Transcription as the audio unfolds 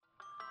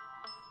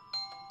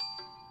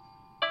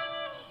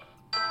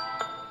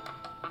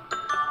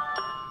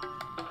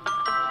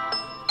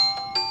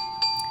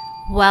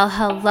Well,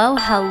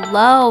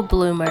 hello,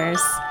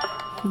 bloomers.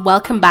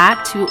 Welcome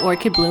back to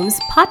Orchid Blooms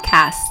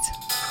podcast.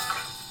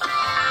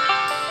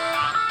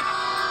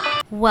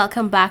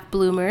 Welcome back,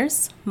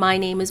 bloomers. My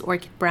name is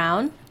Orchid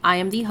Brown. I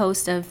am the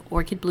host of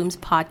Orchid Blooms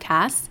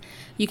podcast.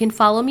 You can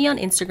follow me on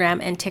Instagram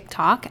and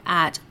TikTok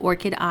at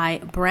Orchid Eye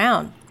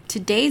Brown.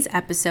 Today's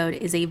episode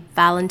is a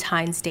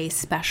Valentine's Day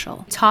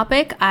special. The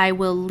topic I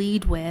will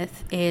lead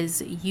with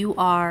is You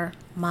Are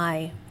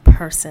My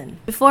Person.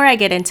 Before I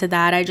get into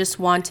that, I just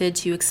wanted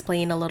to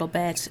explain a little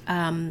bit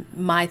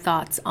my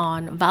thoughts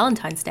on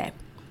Valentine's Day.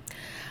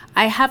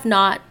 I have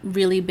not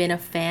really been a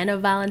fan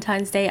of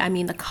Valentine's Day. I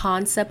mean, the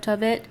concept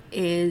of it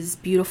is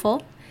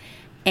beautiful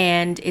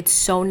and it's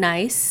so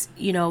nice.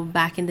 You know,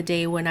 back in the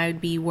day when I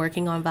would be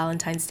working on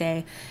Valentine's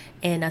Day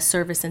in a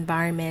service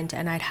environment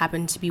and I'd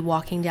happen to be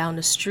walking down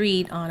the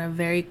street on a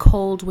very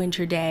cold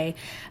winter day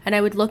and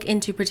I would look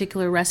into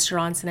particular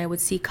restaurants and I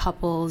would see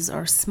couples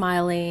are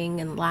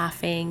smiling and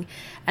laughing,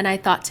 and I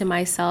thought to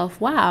myself,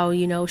 wow,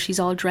 you know, she's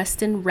all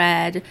dressed in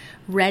red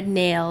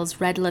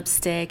nails, red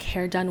lipstick,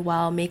 hair done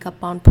well,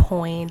 makeup on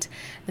point,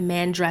 the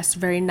man dressed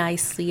very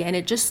nicely, and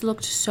it just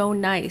looked so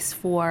nice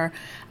for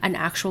an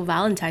actual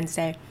Valentine's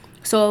Day.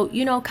 So,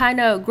 you know, kind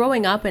of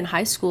growing up in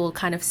high school,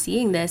 kind of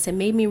seeing this, it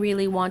made me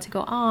really want to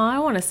go, oh, I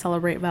want to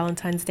celebrate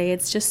Valentine's Day.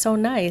 It's just so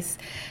nice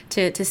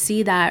to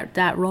see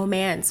that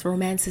romance.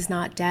 Romance is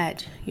not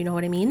dead. You know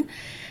what I mean?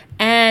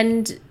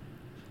 And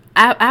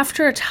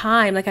after a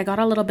time, like I got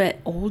a little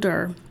bit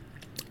older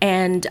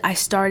and I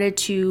started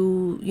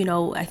to, you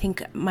know, I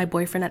think my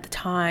boyfriend at the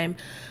time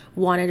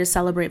wanted to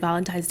celebrate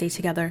Valentine's Day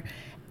together.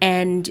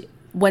 And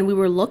when we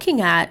were looking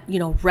at, you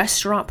know,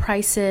 restaurant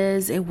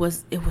prices, it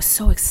was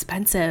so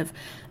expensive,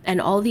 and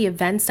all the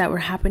events that were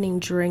happening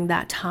during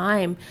that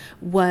time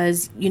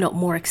was, you know,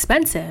 more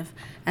expensive.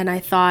 And I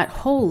thought,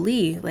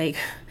 holy, like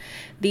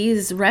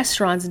these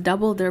restaurants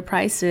double their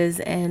prices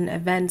and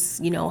events,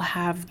 you know,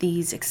 have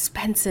these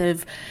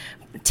expensive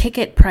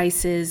ticket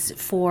prices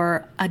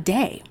for a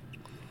day.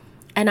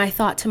 And I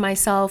thought to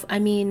myself, I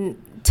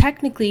mean,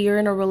 technically you're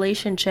in a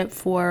relationship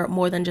for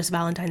more than just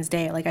Valentine's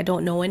Day. Like, I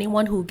don't know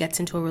anyone who gets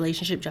into a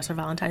relationship just for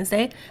Valentine's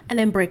Day and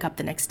then break up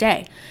the next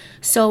day.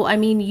 So, I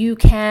mean, you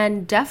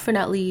can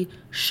definitely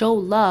show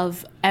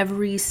love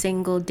every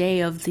single day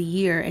of the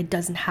year. It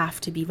doesn't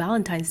have to be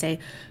Valentine's Day.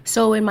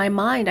 So in my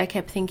mind, I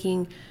kept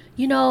thinking,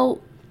 you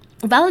know,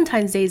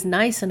 Valentine's Day is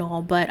nice and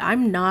all, but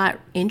I'm not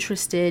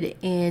interested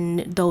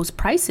in those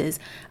prices.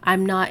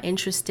 I'm not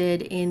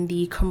interested in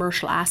the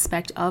commercial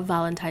aspect of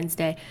Valentine's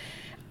Day.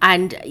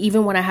 And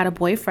even when I had a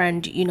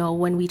boyfriend, you know,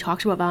 when we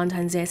talked about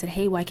Valentine's Day, I said,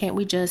 hey, why can't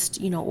we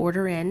just, you know,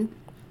 order in,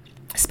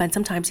 spend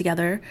some time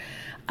together,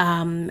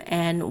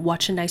 and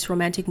watch a nice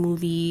romantic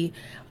movie,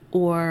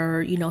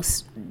 or, you know,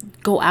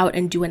 go out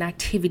and do an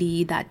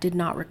activity that did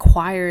not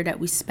require that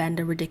we spend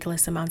a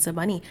ridiculous amounts of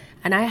money.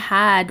 And I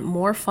had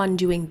more fun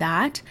doing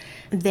that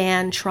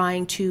than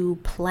trying to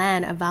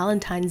plan a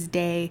Valentine's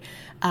Day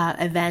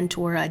event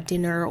or a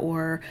dinner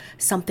or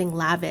something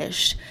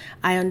lavish.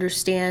 I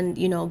understand,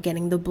 you know,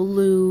 getting the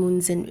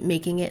balloons and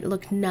making it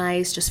look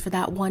nice just for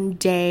that one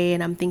day.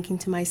 And I'm thinking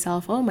to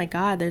myself, oh my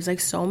God, there's like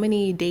so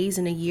many days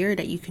in a year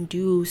that you can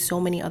do so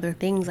many other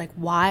things. Like,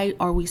 why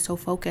are we so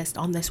focused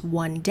on this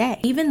one day?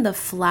 Even the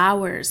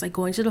flowers, like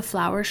going to the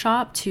flower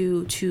shop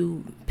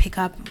to pick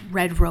up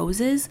red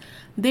roses,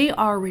 they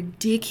are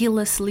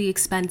ridiculously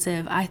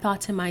expensive. I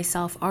thought to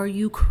myself, are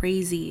you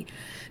crazy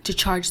to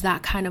charge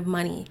that kind of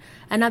money?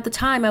 And at the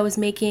time I was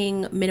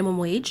making minimum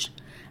wage,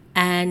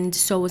 and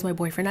so was my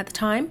boyfriend at the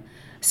time.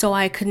 So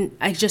I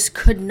just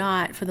could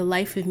not for the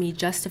life of me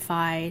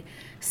justify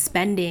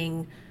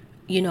spending,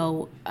 you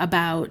know,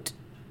 about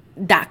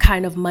that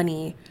kind of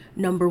money,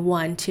 number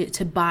one,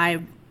 to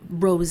buy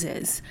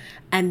roses,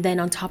 and then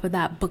on top of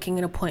that booking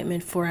an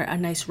appointment for a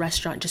nice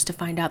restaurant just to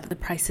find out that the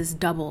price has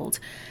doubled,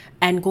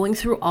 and going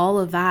through all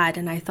of that.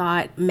 And I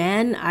thought,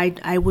 man,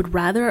 I would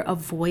rather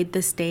avoid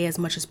this day as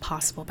much as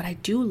possible. But I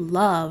do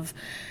love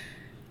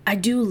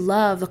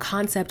the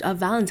concept of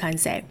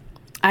Valentine's Day.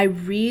 I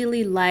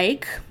really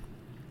like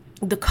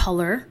the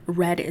color.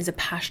 Red is a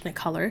passionate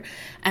color,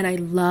 and I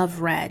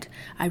love red.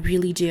 I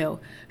really do.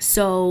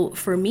 So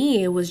for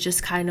me, it was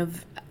just kind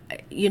of,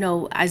 you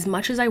know, as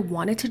much as I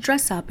wanted to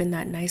dress up in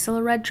that nice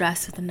little red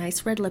dress with a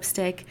nice red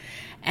lipstick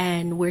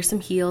and wear some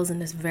heels in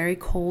this very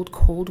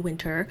cold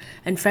winter,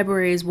 and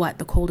February is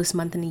the coldest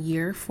month in the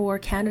year for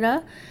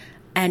Canada,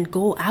 and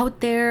go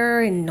out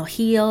there in no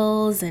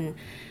heels and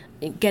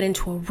get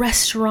into a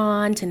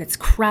restaurant and it's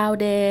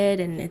crowded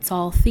and it's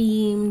all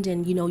themed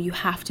and, you know, you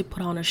have to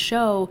put on a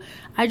show.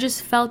 I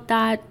just felt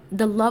that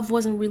the love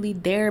wasn't really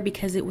there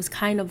because it was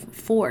kind of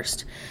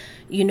forced.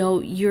 You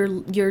know,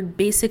 you're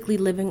basically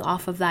living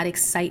off of that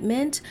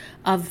excitement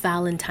of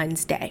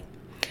Valentine's Day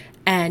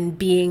and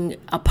being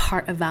a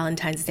part of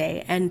Valentine's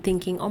Day and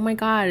thinking, oh my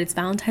God, it's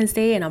Valentine's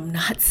Day and I'm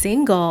not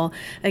single.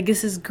 Like,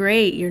 this is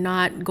great. You're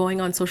not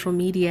going on social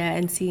media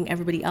and seeing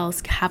everybody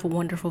else have a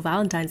wonderful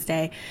Valentine's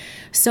Day.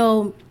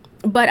 So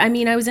But I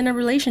mean, I was in a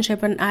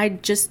relationship and I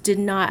just did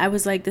not, I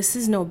was like, this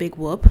is no big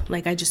whoop.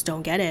 Like, I just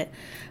don't get it.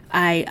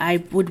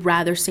 I would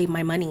rather save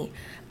my money.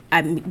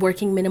 I'm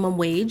working minimum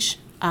wage,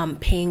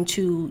 paying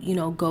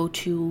to, go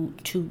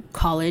to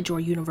college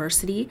or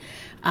university,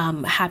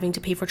 having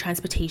to pay for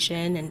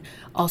transportation and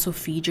also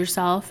feed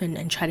yourself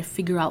and try to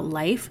figure out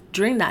life.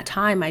 During that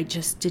time, I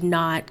just did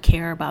not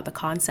care about the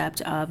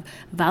concept of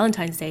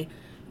Valentine's Day.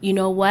 You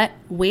know what?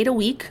 Wait a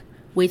week.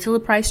 Wait till the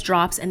price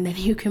drops, and then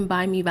you can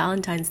buy me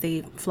Valentine's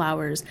Day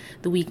flowers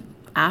the week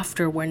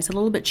after when it's a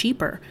little bit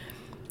cheaper.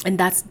 And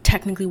that's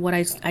technically what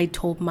I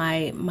told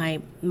my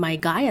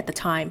guy at the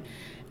time.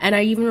 And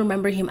I even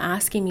remember him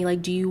asking me,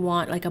 like, do you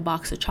want like a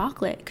box of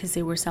chocolate? Because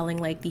they were selling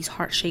like these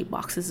heart-shaped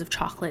boxes of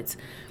chocolates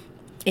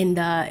in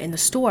the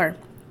store.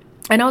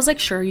 And I was like,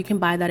 sure, you can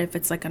buy that if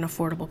it's like an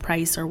affordable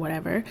price or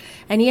whatever.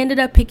 And he ended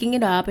up picking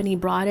it up and he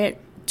brought it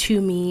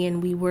to me,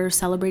 and we were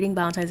celebrating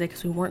Valentine's Day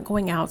because we weren't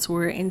going out, so we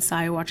were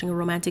inside watching a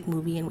romantic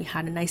movie, and we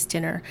had a nice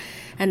dinner.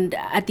 And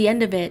at the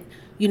end of it,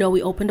 we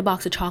opened a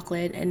box of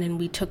chocolate, and then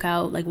we took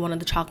out like one of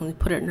the chocolate and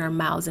we put it in our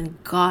mouths,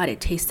 and God,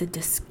 it tasted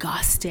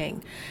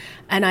disgusting.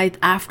 And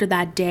after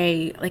that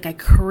day, like, I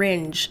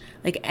cringe.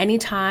 Like,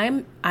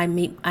 anytime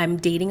I'm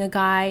dating a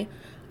guy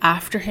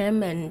after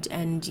him and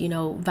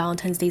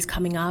Valentine's Day's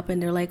coming up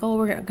and they're like,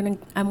 oh,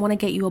 I want to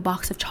get you a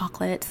box of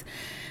chocolates,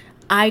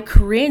 I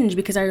cringe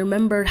because I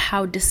remembered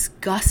how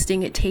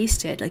disgusting it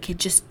tasted. Like, it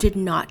just did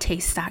not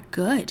taste that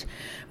good.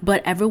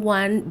 But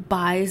everyone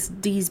buys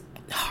these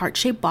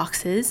heart-shaped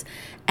boxes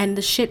and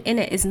the shit in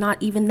it is not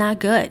even that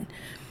good.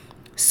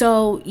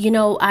 So,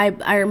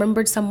 I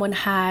remembered someone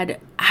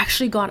had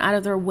actually gone out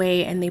of their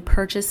way and they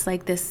purchased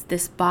like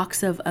this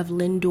box of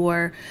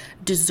Lindor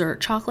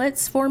dessert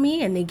chocolates for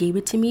me, and they gave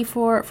it to me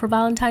for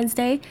Valentine's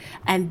Day,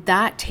 and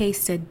that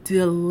tasted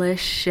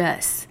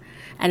delicious.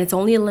 And it's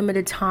only a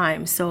limited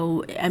time.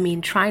 So, I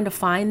mean, trying to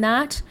find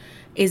that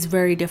is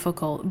very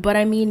difficult. But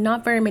I mean,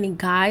 not very many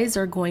guys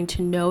are going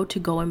to know to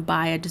go and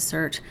buy a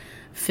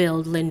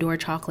dessert-filled Lindor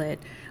chocolate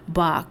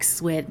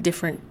box with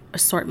different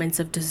assortments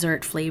of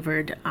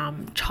dessert-flavored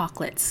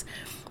chocolates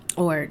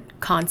or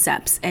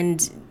concepts.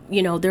 And,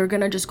 they're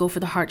going to just go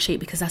for the heart shape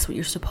because that's what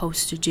you're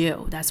supposed to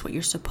do. That's what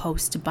you're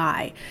supposed to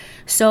buy.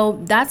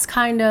 So that's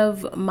kind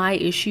of my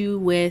issue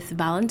with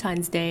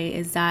Valentine's Day,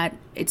 is that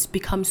it's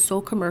become so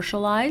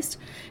commercialized.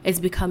 It's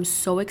become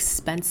so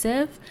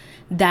expensive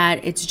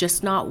that it's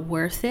just not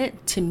worth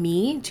it to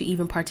me to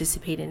even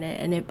participate in it.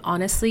 And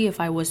honestly,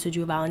 if I was to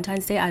do a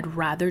Valentine's Day, I'd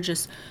rather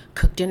just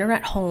cook dinner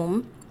at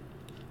home,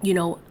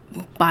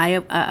 buy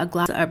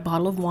a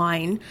bottle of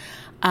wine,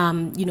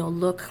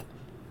 look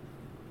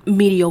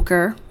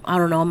mediocre. I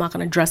don't know. I'm not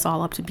going to dress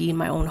all up to be in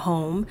my own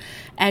home.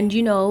 And,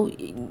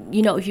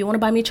 if you want to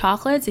buy me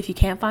chocolates, if you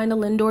can't find a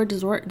Lindor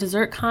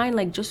dessert kind,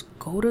 like, just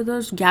go to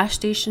those gas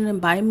station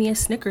and buy me a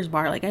Snickers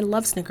bar. Like, I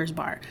love Snickers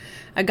bar.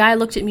 A guy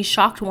looked at me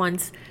shocked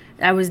once.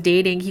 I was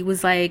dating. He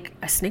was like,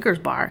 a Snickers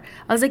bar?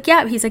 I was like,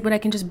 yeah. He's like, but I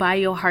can just buy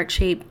you a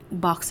heart-shaped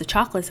box of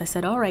chocolates. I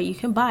said, all right, you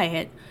can buy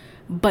it,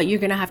 but you're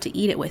going to have to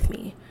eat it with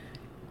me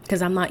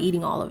because I'm not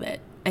eating all of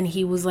it. And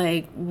he was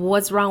like,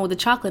 what's wrong with the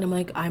chocolate? I'm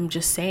like, I'm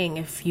just saying,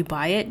 if you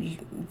buy it,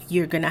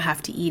 you're going to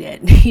have to eat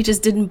it. He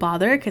just didn't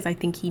bother because I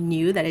think he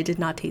knew that it did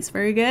not taste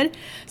very good.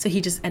 So he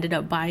just ended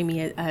up buying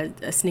me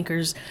a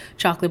Snickers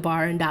chocolate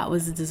bar, and that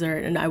was the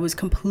dessert. And I was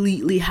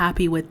completely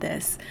happy with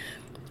this.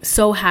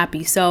 So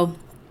happy. So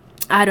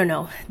I don't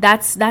know.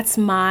 That's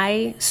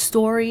my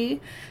story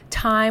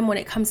time when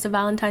it comes to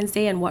Valentine's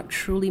Day and what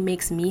truly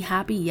makes me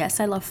happy. Yes,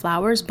 I love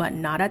flowers, but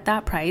not at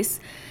that price.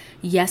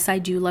 Yes, I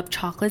do love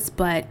chocolates,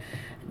 but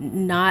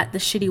not the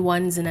shitty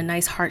ones in a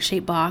nice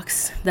heart-shaped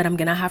box that I'm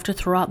gonna have to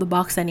throw out the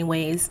box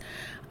anyways.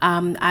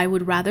 I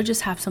would rather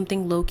just have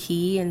something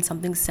low-key and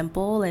something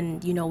simple,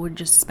 and we're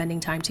just spending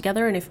time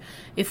together. And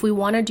if we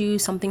want to do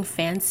something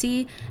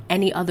fancy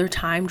any other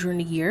time during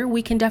the year,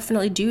 we can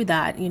definitely do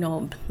that.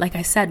 Like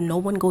I said, no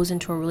one goes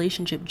into a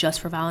relationship just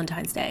for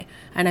Valentine's Day,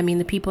 and I mean,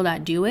 the people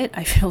that do it,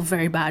 I feel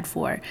very bad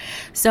for.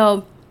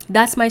 So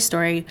that's my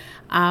story.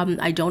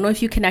 I don't know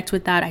if you connect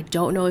with that. I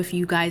don't know if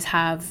you guys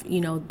have,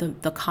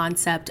 the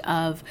concept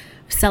of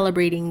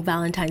celebrating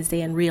Valentine's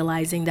Day and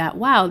realizing that,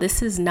 wow,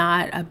 this is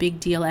not a big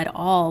deal at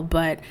all.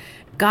 But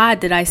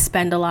God, did I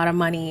spend a lot of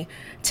money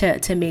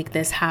to make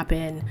this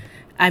happen?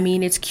 I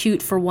mean, it's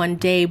cute for one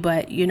day,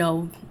 but,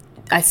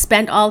 I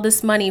spent all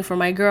this money for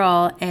my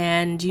girl.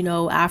 And,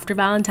 after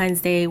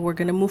Valentine's Day, we're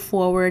going to move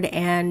forward.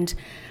 And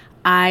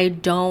I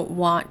don't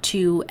want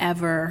to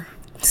ever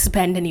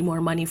spend any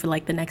more money for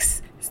like the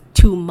next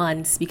 2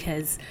 months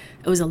because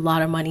it was a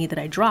lot of money that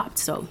I dropped.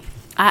 So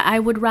I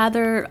would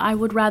rather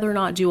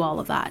not do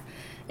all of that.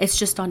 It's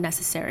just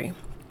unnecessary.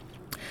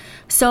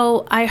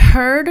 So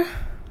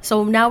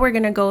now we're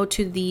going to go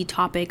to the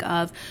topic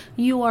of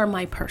you are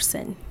my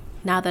person.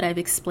 Now that I've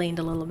explained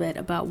a little bit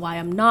about why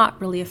I'm not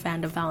really a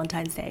fan of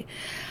Valentine's Day.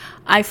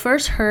 I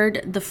first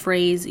heard the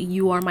phrase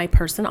you are my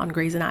person on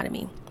Grey's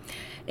Anatomy.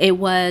 It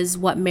was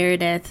what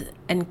Meredith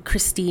and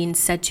Christine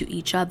said to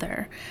each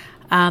other.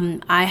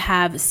 I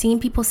have seen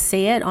people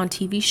say it on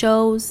TV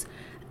shows.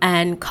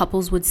 and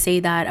couples would say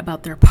that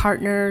about their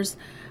partners.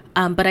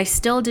 But I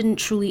still didn't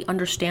truly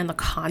understand the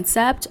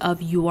concept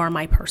of you are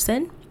my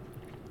person.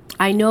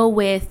 I know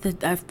I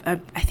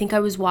think I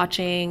was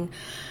watching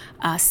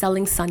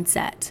Selling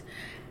Sunset.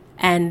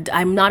 And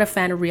I'm not a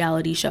fan of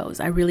reality shows.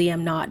 I really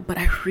am not. But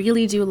I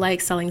really do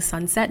like Selling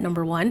Sunset,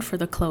 number one, for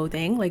the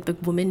clothing. Like, the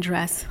women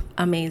dress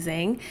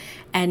amazing.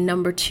 And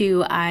number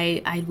two,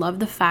 I love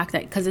the fact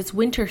that, because it's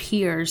winter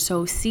here,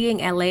 so seeing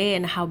LA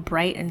and how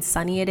bright and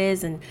sunny it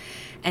is, and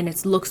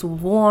it looks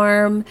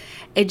warm,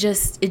 it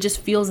just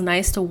feels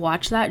nice to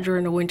watch that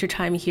during the winter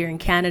time here in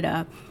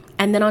Canada.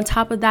 And then on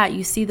top of that,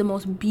 you see the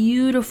most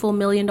beautiful $1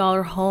 million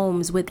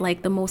homes with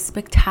like the most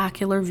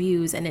spectacular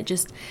views. And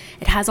it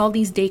has all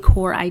these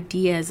decor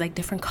ideas, like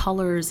different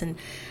colors. And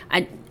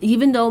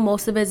even though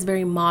most of it is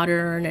very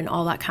modern and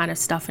all that kind of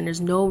stuff, and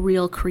there's no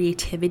real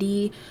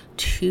creativity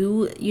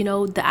to,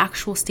 the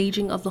actual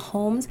staging of the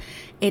homes,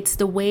 it's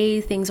the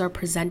way things are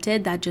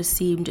presented that just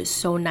seemed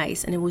so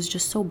nice. And it was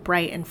just so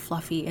bright and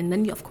fluffy. And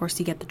then, of course,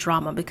 you get the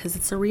drama because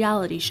it's a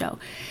reality show.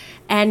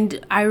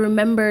 And I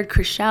remembered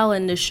Chrishell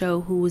in the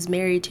show, who was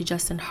married to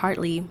Justin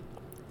Hartley,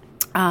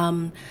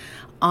 I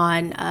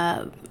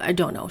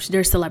don't know,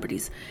 they're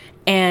celebrities.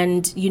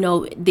 And,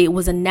 it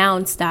was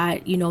announced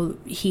that,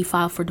 he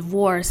filed for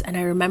divorce. And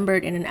I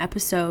remembered in an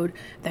episode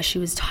that she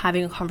was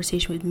having a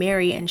conversation with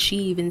Mary, and she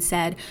even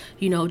said,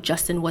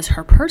 Justin was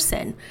her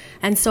person.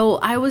 And so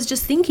I was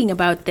just thinking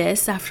about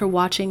this after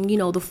watching, the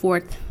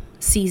 4th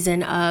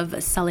season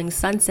of Selling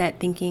Sunset,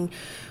 thinking,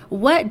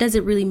 what does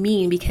it really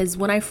mean? Because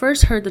when I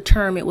first heard the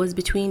term, it was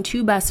between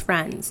two best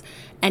friends.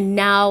 And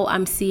now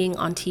I'm seeing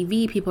on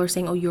TV, people are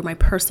saying, oh, you're my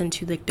person,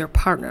 to like their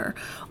partner,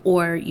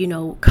 or,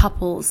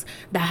 couples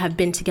that have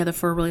been together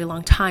for a really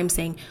long time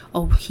saying,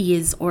 oh, he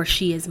is or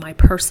she is my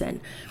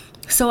person.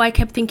 So I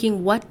kept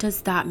thinking, what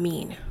does that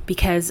mean?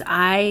 Because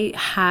I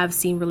have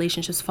seen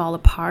relationships fall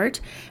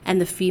apart and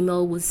the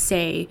female would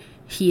say,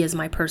 he is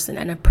my person.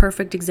 And a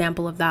perfect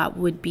example of that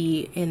would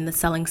be in the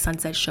Selling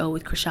Sunset show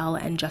with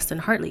Chrishell and Justin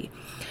Hartley.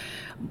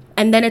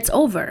 And then it's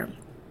over.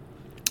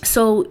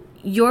 So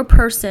your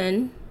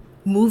person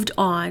moved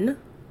on.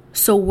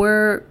 So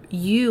were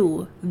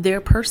you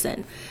their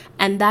person?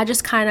 And that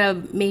just kind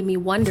of made me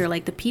wonder,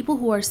 like, the people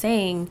who are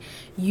saying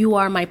you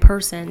are my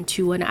person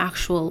to an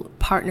actual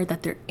partner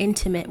that they're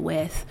intimate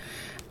with,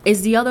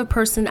 is the other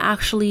person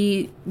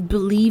actually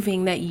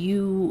believing that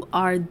you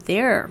are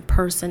their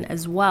person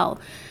as well,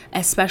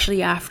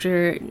 especially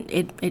after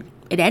it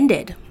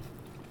ended?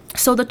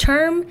 So the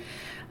term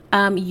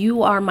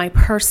you are my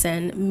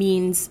person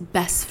means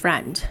best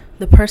friend,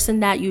 the person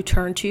that you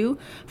turn to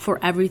for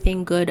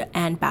everything good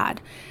and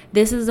bad.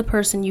 This is the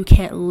person you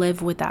can't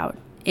live without.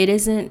 It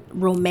isn't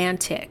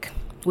romantic,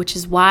 which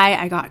is why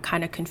I got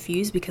kind of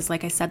confused, because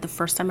like I said, the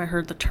first time I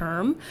heard the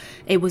term,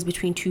 it was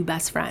between two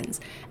best friends.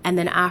 And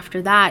then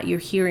after that, you're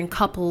hearing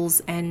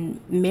couples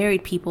and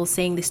married people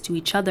saying this to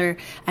each other.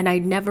 And I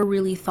never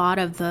really thought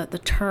of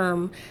the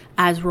term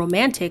as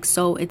romantic.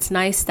 So it's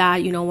nice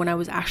that, when I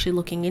was actually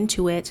looking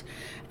into it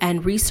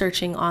and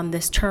researching on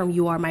this term,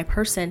 you are my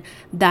person,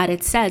 that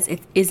it says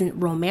it isn't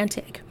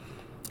romantic.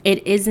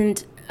 It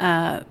isn't,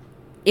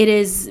 it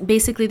is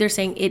basically, they're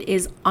saying it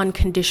is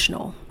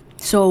unconditional.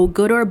 So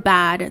good or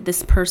bad,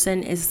 this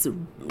person is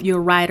your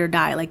ride or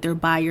die, like they're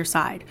by your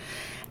side.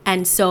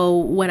 And so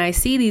when I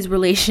see these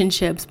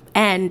relationships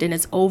end and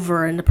it's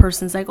over and the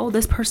person's like, oh,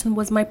 this person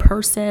was my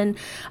person,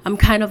 I'm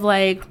kind of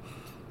like,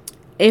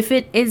 if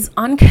it is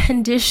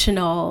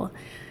unconditional,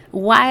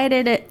 why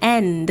did it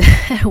end?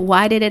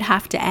 Why did it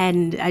have to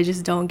end? I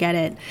just don't get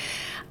it.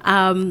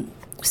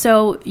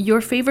 So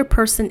your favorite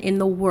person in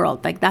the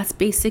world, like that's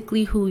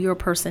basically who your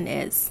person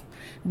is.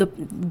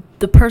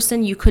 The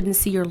person you couldn't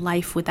see your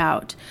life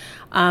without.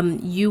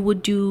 You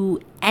would do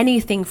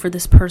anything for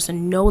this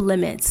person, no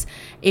limits.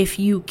 If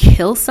you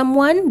kill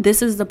someone,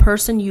 this is the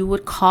person you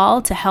would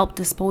call to help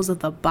dispose of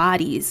the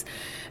bodies.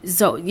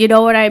 So you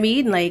know what I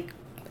mean? Like,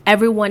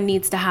 everyone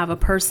needs to have a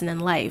person in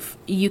life.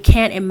 You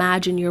can't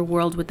imagine your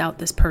world without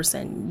this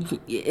person.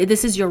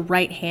 This is your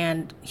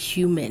right-hand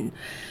human.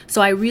 So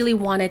I really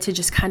wanted to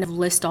just kind of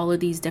list all of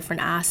these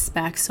different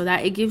aspects so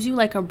that it gives you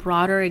like a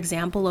broader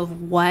example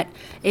of what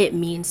it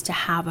means to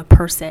have a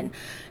person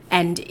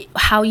and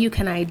how you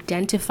can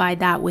identify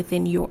that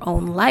within your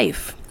own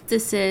life.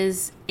 This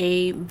is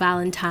a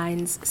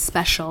Valentine's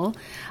special.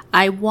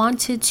 I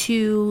wanted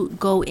to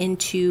go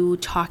into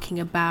talking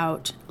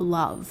about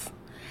love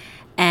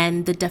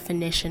and the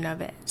definition of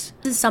it.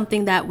 This is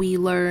something that we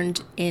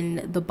learned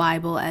in the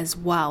Bible as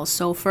well.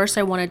 So first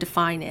I want to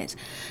define it.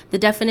 The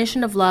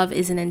definition of love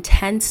is an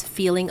intense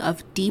feeling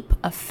of deep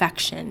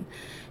affection.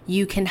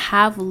 You can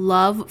have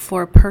love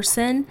for a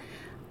person,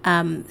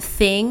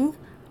 thing,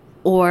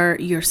 or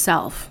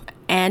yourself.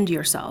 And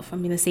yourself. I'm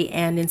going to say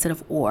and instead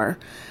of or.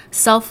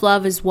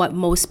 Self-love is what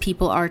most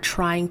people are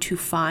trying to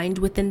find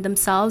within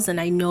themselves. And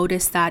I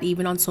noticed that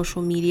even on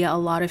social media, a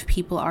lot of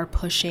people are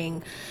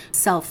pushing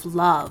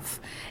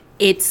self-love.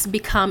 it's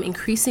become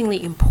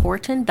increasingly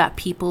important that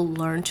people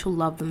learn to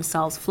love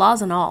themselves,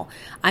 flaws and all.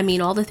 I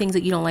mean, all the things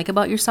that you don't like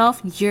about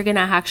yourself, you're going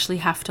to actually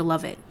have to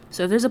love it.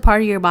 So if there's a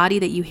part of your body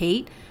that you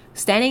hate,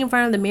 standing in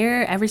front of the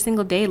mirror every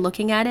single day,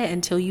 looking at it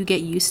until you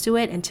get used to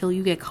it, until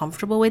you get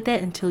comfortable with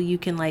it, until you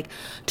can like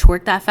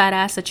twerk that fat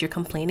ass that you're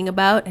complaining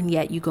about. And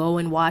yet you go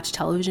and watch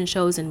television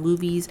shows and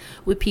movies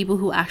with people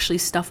who actually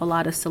stuff a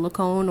lot of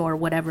silicone or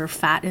whatever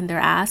fat in their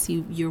ass.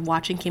 You're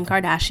watching Kim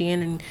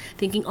Kardashian and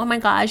thinking, oh my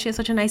gosh, she has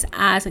such a nice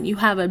ass, and you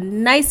have a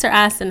nicer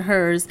ass than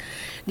hers.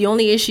 The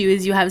only issue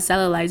is you have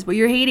cellulite, but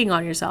you're hating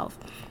on yourself.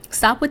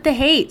 Stop with the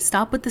hate.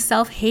 Stop with the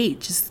self-hate.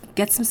 Just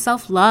get some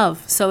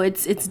self-love. So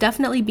it's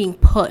definitely being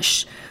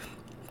pushed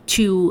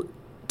to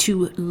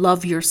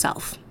love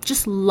yourself.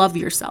 Just love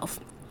yourself.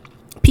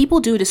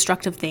 People do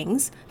destructive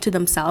things to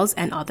themselves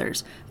and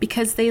others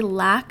because they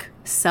lack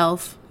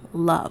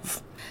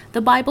self-love.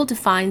 The Bible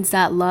defines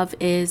that love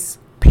is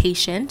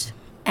patient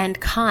and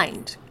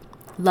kind.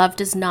 Love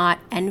does not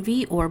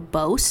envy or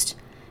boast.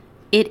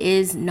 It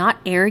is not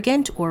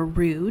arrogant or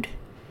rude.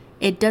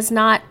 It does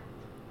not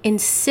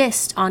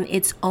insist on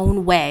its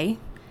own way.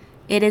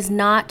 It is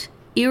not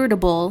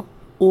irritable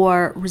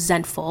or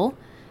resentful.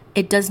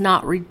 It does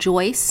not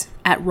rejoice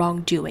at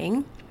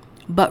wrongdoing,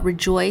 but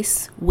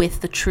rejoice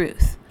with the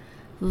truth.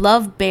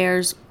 Love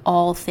bears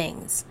all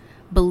things,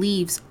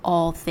 believes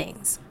all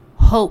things,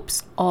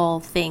 hopes all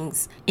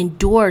things,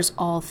 endures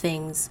all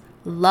things.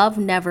 Love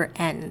never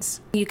ends.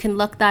 You can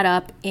look that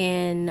up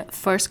in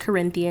 1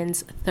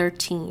 Corinthians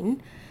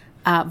 13,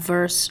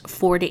 verse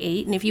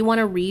 4-8. And if you want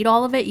to read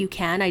all of it, you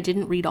can. I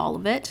didn't read all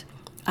of it.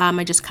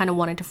 I just kind of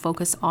wanted to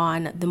focus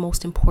on the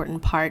most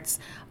important parts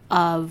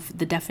of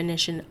the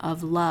definition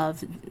of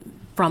love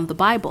from the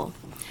Bible.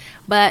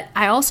 But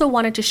I also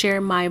wanted to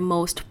share my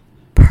most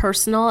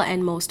personal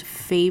and most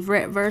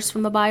favorite verse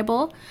from the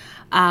Bible,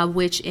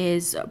 which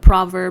is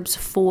Proverbs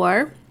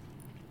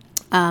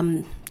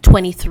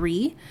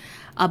 4:23.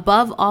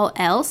 Above all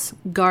else,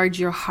 guard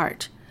your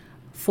heart,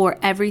 for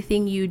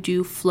everything you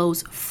do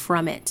flows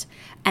from it.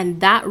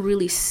 And that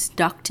really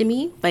stuck to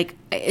me. Like,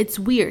 it's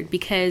weird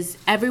because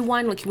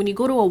everyone, like when you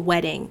go to a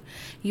wedding,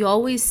 you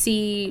always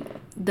see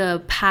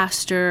the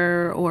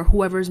pastor or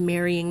whoever's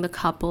marrying the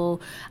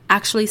couple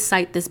actually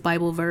cite this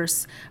Bible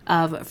verse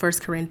of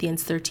 1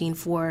 Corinthians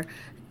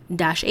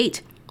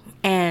 13:4-8.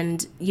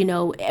 And, you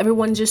know,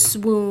 everyone just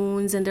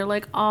swoons and they're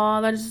like,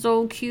 oh, that is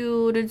so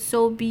cute. It's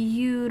so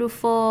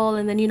beautiful.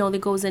 And then, you know, it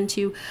goes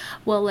into,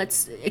 well,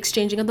 let's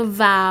exchanging of the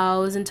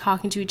vows and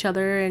talking to each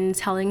other and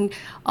telling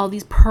all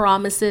these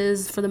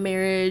promises for the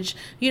marriage,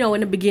 you know,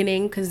 in the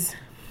beginning, because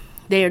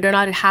they're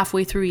not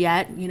halfway through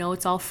yet. You know,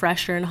 it's all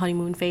fresh or in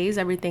honeymoon phase.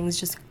 Everything's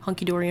just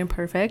hunky-dory and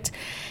perfect.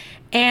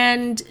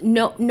 And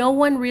no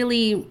one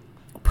really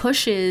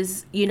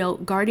pushes, you know,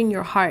 guarding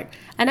your heart.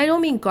 And I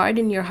don't mean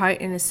guarding your heart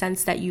in a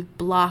sense that you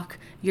block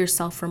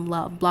yourself from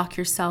love, block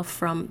yourself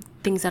from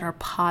things that are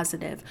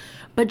positive,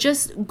 but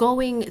just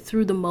going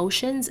through the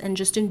motions and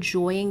just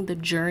enjoying the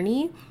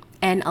journey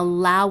and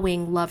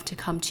allowing love to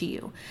come to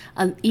you.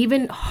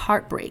 Even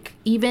heartbreak,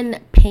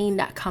 even pain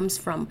that comes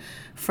from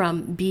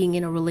being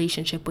in a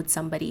relationship with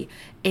somebody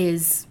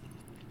is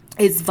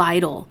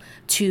vital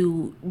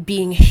to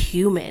being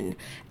human.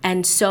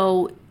 And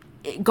so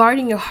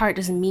guarding your heart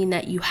doesn't mean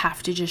that you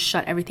have to just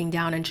shut everything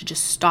down and to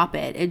just stop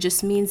it. It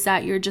just means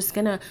that you're just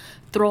gonna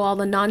throw all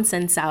the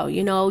nonsense out.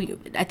 You know,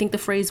 I think the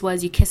phrase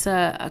was you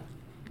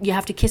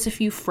have to kiss a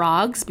few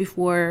frogs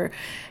before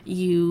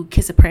you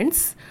kiss a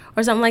prince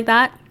or something like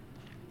that.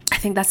 I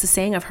think that's the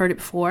saying. I've heard it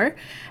before.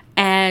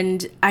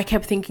 And I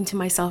kept thinking to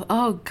myself,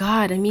 oh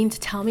God, I mean to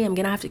tell me I'm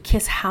going to have to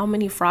kiss how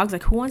many frogs?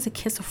 Like, who wants to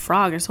kiss a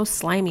frog? They're so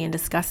slimy and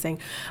disgusting.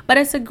 But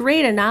it's a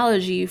great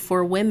analogy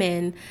for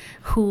women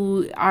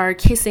who are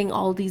kissing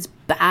all these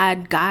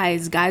bad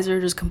guys. Guys are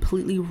just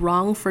completely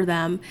wrong for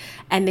them.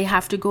 And they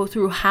have to go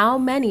through how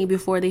many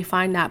before they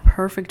find that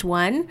perfect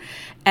one.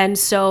 And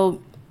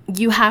so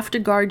you have to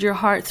guard your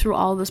heart through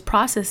all this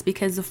process,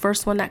 because the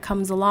first one that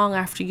comes along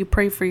after you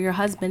pray for your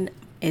husband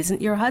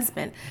isn't your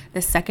husband.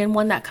 The second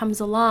one that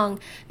comes along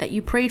that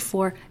you prayed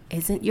for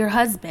isn't your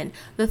husband.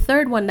 The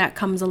third one that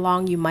comes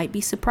along, you might be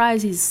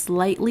surprised, he's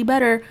slightly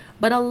better.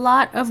 But a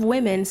lot of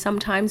women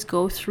sometimes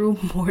go through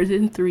more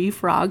than 3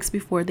 frogs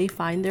before they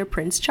find their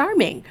Prince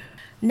Charming.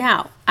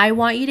 Now, I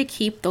want you to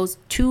keep those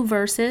 2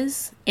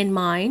 verses in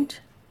mind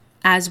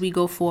as we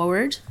go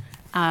forward.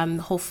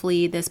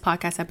 Hopefully this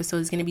podcast episode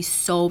is going to be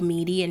so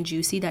meaty and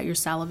juicy that you're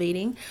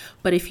salivating.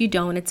 But if you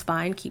don't, it's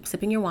fine. Keep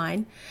sipping your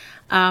wine.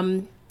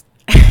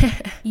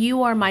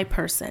 You are my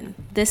person.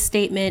 This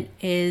statement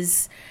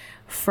is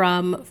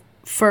from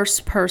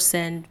first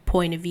person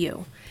point of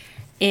view.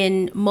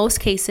 In most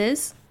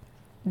cases,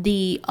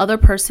 the other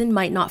person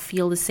might not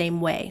feel the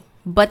same way,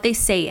 but they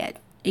say it.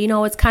 You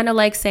know, it's kind of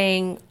like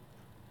saying,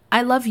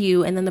 I love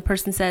you. And then the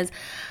person says,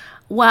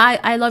 well,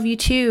 I love you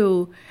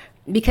too.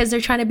 because they're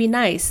trying to be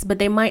nice, but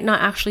they might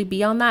not actually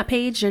be on that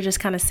page. They're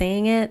just kind of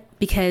saying it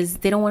because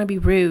they don't want to be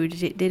rude.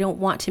 They don't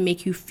want to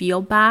make you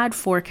feel bad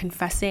for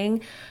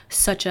confessing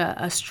such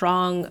a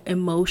strong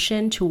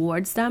emotion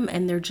towards them,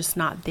 and they're just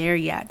not there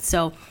yet.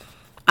 So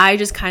I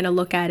just kind of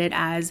look at it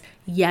as,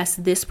 yes,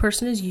 this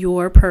person is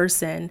your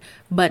person,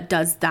 but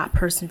does that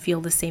person feel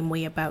the same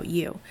way about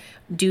you?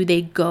 Do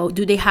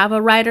they have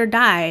a ride or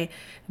die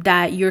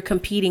that you're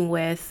competing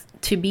with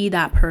to be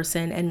that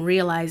person, and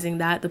realizing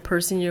that the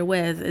person you're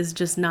with is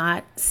just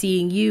not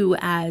seeing you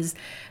as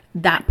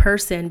that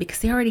person because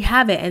they already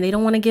have it and they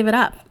don't want to give it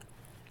up?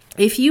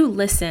 If you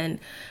listen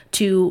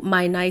to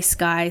my nice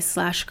guys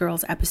 /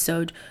 girls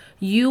episode,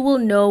 you will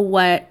know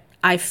what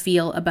I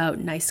feel about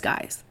nice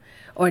guys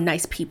or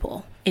nice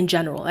people in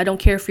general. I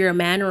don't care if you're a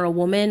man or a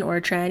woman or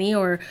a tranny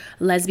or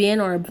lesbian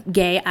or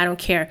gay. I don't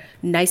care.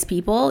 Nice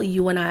people,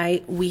 you and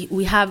I,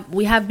 we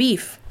have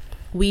beef.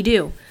 We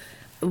do.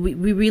 We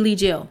really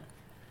do.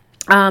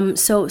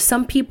 So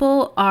some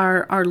people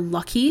are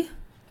lucky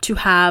to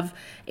have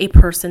a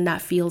person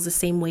that feels the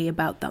same way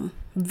about them.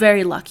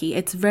 Very lucky.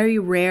 It's very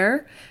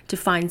rare to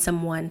find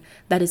someone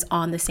that is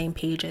on the same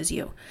page as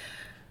you.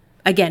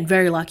 Again,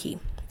 very lucky.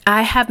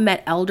 I have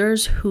met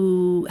elders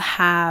who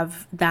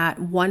have that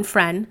one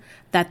friend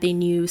that they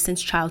knew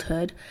since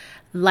childhood.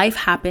 Life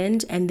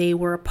happened and they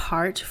were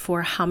apart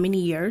for how many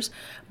years,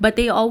 but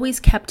they always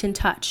kept in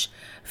touch.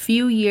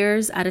 Few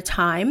years at a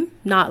time,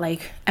 not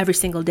like every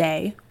single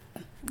day.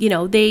 You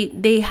know,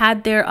 they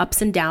had their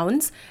ups and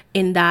downs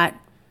in that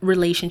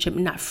relationship,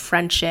 in that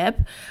friendship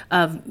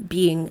of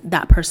being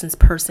that person's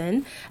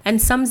person.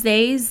 And some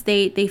days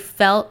they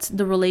felt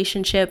the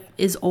relationship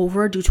is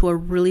over due to a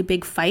really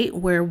big fight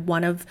where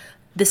one of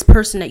this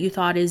person that you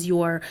thought is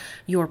your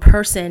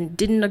person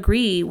didn't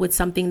agree with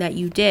something that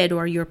you did,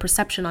 or your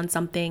perception on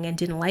something, and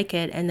didn't like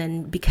it. And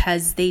then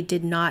because they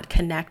did not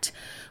connect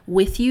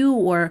with you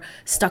or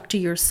stuck to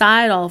your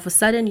side, all of a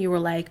sudden you were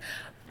like,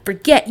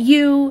 forget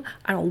you,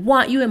 I don't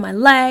want you in my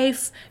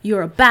life,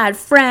 you're a bad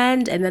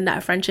friend, and then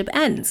that friendship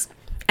ends.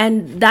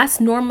 And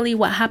that's normally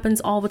what happens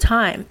all the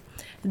time.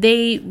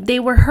 They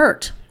were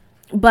hurt,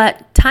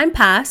 but time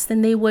passed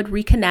and they would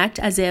reconnect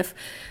as if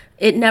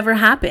it never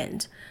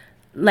happened.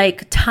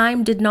 Like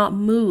time did not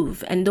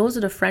move. And those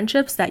are the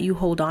friendships that you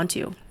hold on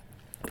to,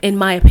 in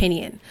my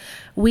opinion.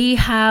 We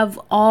have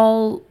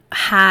all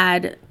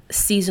had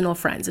seasonal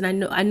friends,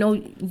 and I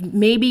know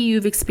maybe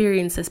you've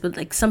experienced this, but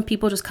like some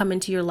people just come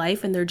into your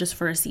life and they're just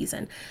for a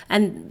season,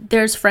 and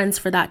there's friends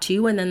for that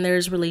too, and then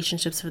there's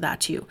relationships for that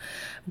too.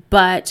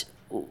 But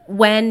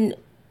when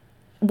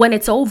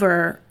it's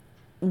over,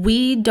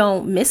 we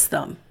don't miss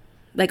them.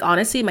 Like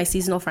honestly, my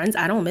seasonal friends,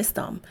 I don't miss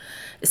them.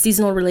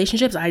 Seasonal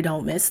relationships, I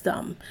don't miss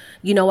them.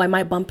 You know, I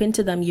might bump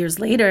into them years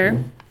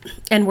later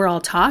and we're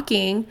all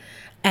talking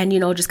and, you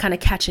know, just kind of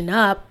catching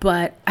up,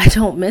 but I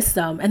don't miss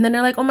them. And then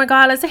they're like, oh my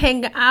God, let's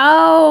hang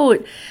out.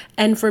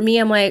 And for me,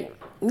 I'm like,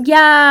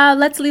 yeah,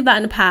 let's leave that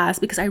in the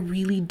past, because I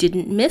really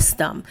didn't miss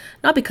them.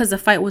 Not because the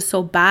fight was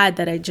so bad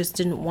that I just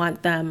didn't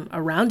want them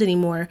around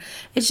anymore.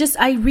 It's just,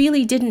 I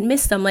really didn't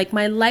miss them. Like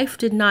my life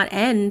did not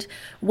end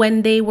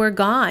when they were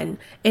gone.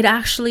 It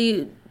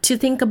actually, to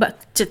think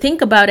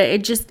about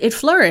it, it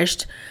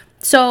flourished.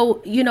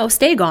 So, you know,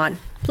 stay gone,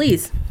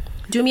 please.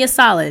 Do me a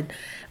solid.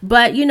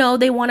 But, you know,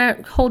 they want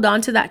to hold on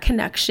to that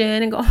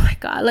connection and go, oh my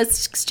God,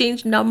 let's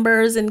exchange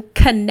numbers and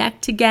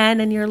connect again.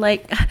 And you're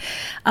like,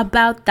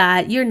 about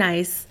that, you're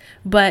nice.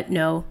 But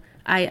no,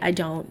 I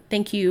don't.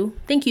 Thank you.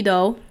 Thank you,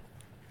 though.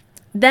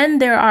 Then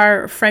there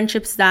are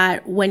friendships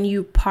that when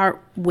you part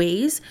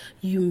ways,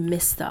 you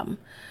miss them.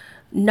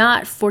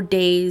 Not for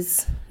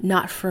days,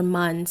 not for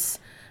months,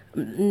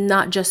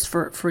 not just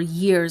for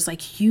years.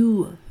 Like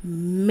you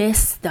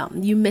miss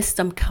them. You miss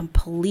them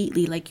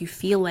completely. Like you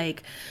feel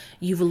like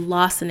you've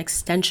lost an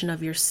extension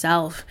of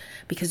yourself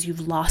because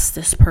you've lost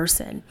this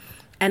person.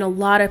 And a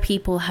lot of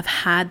people have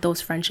had those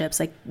friendships.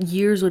 Like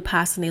years would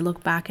pass and they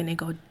look back and they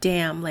go,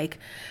 damn, like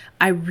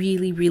I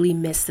really, really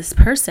miss this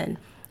person.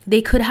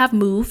 They could have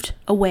moved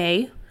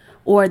away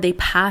or they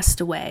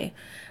passed away.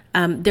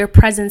 Their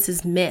presence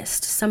is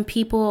missed. Some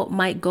people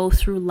might go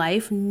through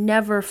life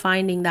never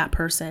finding that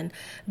person,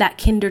 that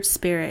kindred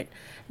spirit.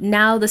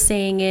 Now the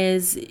saying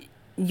is,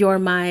 you're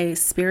my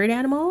spirit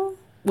animal,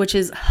 which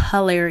is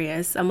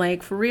hilarious. I'm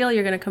like, for real,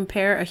 you're going to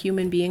compare a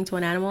human being to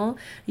an animal?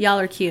 Y'all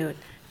are cute.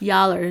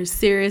 Y'all are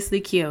seriously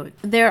cute.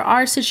 There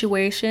are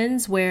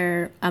situations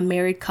where a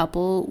married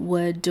couple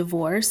would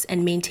divorce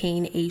and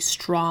maintain a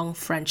strong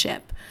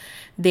friendship.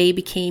 They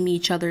became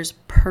each other's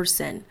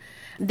person.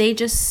 They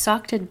just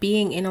sucked at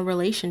being in a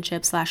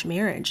relationship /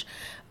 marriage.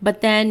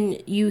 But then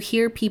you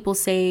hear people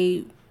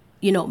say,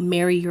 you know,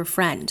 marry your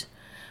friend,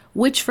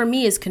 which for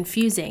me is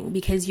confusing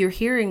because you're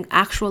hearing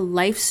actual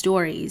life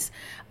stories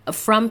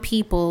from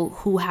people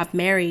who have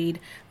married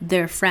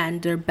their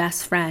friend, their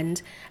best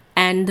friend,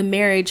 and the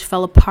marriage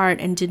fell apart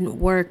and didn't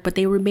work, but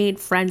they remained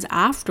friends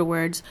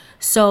afterwards.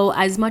 So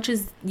as much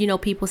as, you know,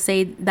 people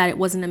say that it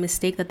wasn't a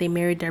mistake that they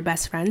married their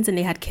best friends and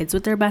they had kids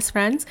with their best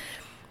friends,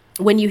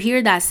 when you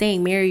hear that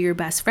saying, marry your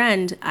best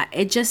friend,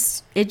 it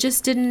just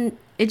didn't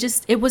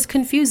it was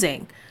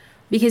confusing,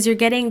 because you're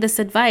getting this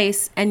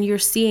advice and you're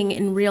seeing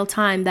in real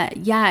time that,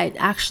 yeah, it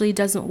actually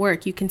doesn't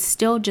work. You can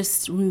still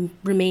just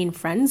remain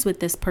friends with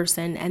this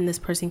person, and this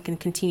person can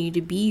continue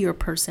to be your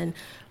person.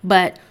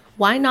 But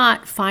why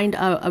not find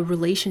a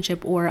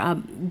relationship or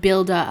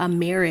build a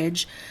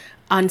marriage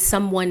on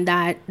someone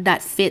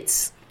that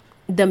fits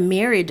the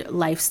married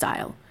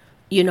lifestyle?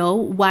 You know,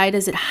 why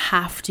does it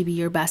have to be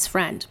your best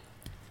friend?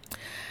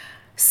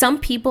 Some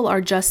people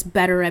are just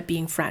better at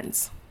being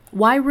friends.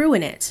 Why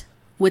ruin it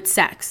with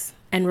sex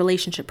and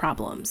relationship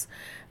problems?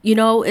 You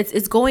know,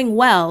 it's going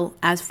well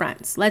as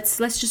friends. Let's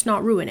just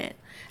not ruin it.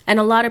 And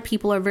a lot of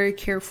people are very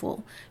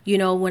careful. You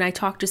know, when I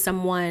talk to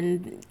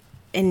someone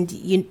and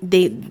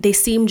they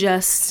seem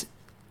just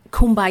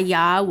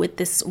kumbaya with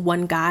this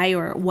one guy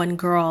or one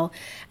girl,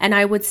 and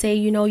I would say,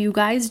 you know, you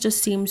guys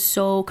just seem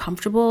so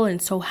comfortable and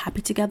so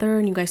happy together,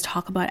 and you guys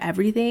talk about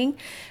everything.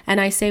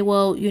 And I say,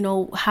 well, you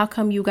know, how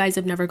come you guys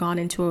have never gotten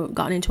into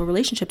a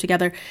relationship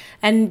together?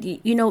 And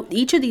you know,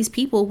 each of these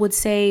people would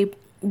say,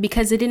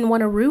 because they didn't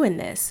want to ruin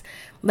this.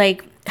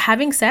 Like,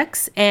 having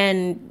sex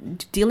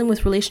and dealing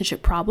with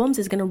relationship problems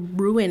is going to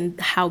ruin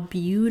how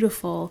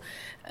beautiful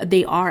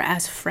they are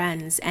as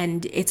friends.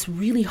 And it's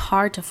really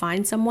hard to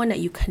find someone that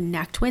you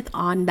connect with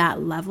on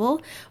that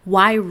level.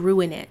 Why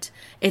ruin it?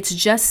 It's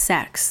just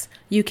sex.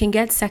 You can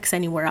get sex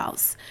anywhere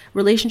else.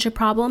 Relationship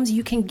problems,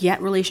 you can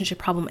get relationship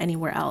problem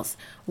anywhere else.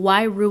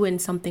 Why ruin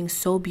something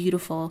so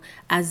beautiful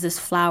as this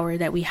flower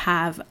that we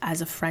have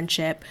as a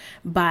friendship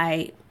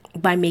by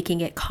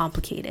making it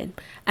complicated?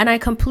 And I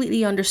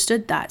completely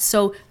understood that.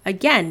 So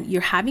again,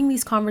 you're having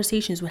these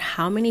conversations with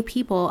how many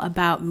people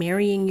about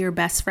marrying your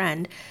best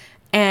friend,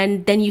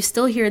 and then you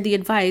still hear the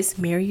advice,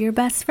 marry your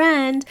best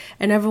friend.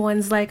 And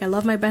everyone's like, I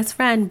love my best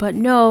friend, but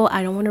no,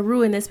 I don't want to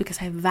ruin this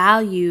because I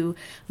value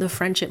the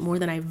friendship more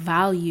than I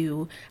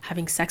value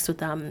having sex with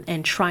them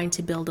and trying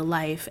to build a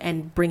life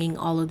and bringing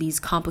all of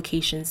these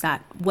complications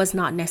that was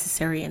not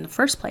necessary in the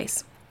first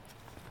place.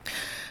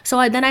 So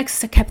I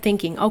kept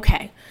thinking,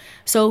 okay,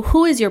 so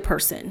who is your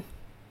person?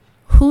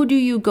 Who do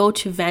you go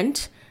to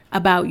vent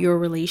about your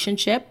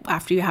relationship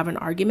after you have an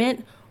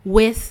argument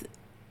with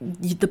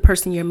the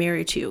person you're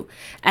married to?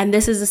 And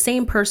this is the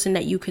same person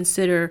that you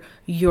consider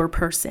your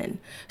person.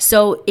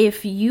 So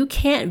if you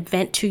can't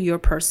vent to your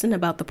person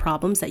about the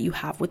problems that you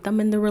have with them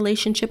in the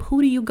relationship,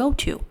 who do you go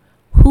to?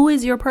 Who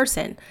is your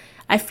person?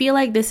 I feel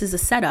like this is a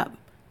setup.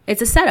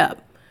 It's a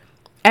setup.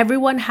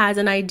 Everyone has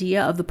an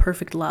idea of the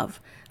perfect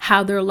love,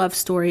 how their love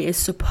story is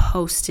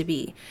supposed to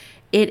be.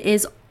 It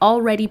is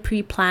already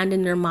pre-planned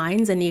in their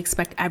minds, and they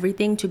expect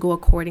everything to go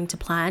according to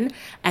plan,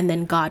 and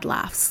then God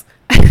laughs.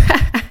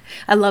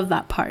 I love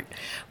that part.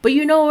 But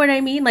you know what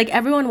I mean? Like,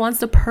 everyone wants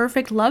the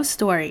perfect love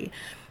story.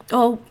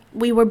 Oh,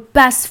 we were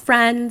best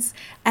friends,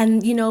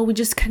 and you know, we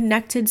just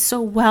connected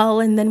so well,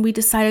 and then we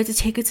decided to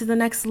take it to the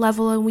next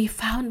level, and we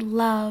found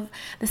love.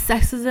 The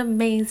sex is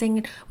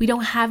amazing. We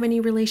don't have any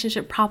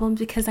relationship problems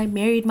because I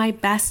married my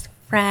best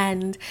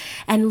friend.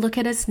 And look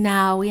at us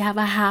now. We have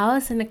a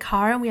house and a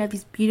car, and we have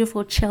these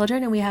beautiful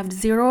children, and we have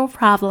zero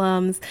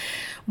problems.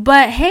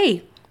 But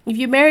hey, if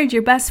you married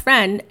your best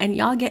friend and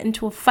y'all get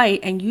into a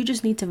fight and you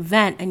just need to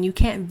vent, and you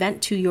can't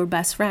vent to your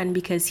best friend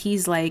because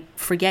he's like,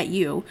 forget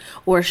you,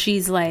 or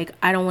she's like,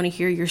 I don't want to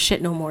hear your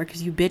shit no more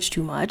because you bitch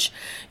too much.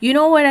 You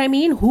know what I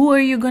mean? Who are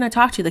you going to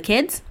talk to? The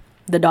kids?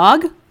 The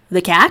dog?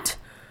 The cat?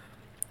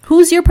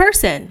 Who's your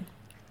person?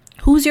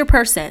 Who's your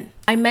person?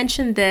 I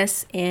mentioned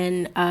this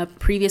in a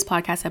previous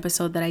podcast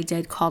episode that I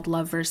did called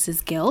Love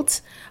versus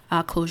Guilt,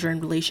 Closure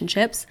in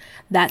Relationships,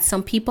 that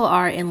some people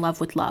are in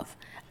love with love,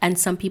 and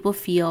some people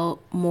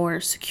feel more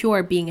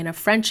secure being in a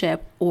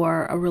friendship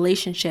or a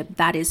relationship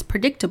that is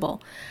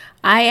predictable.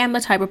 I am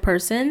the type of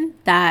person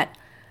that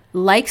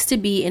likes to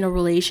be in a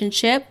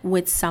relationship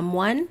with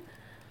someone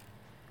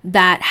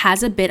that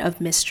has a bit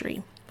of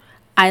mystery.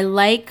 I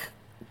like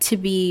to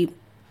be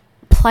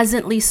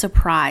pleasantly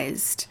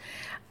surprised.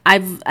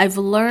 I've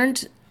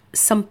learned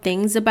some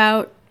things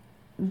about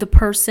the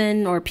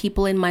person or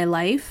people in my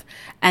life,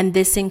 and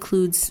this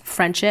includes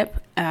friendship,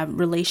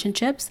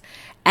 relationships,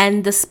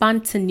 and the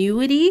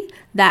spontaneity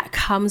that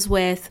comes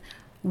with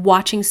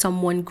watching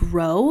someone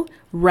grow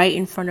right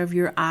in front of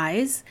your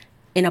eyes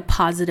in a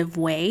positive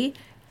way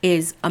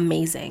is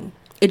amazing.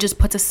 It just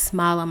puts a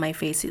smile on my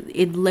face.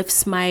 It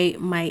lifts my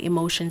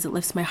emotions. It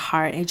lifts my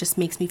heart. It just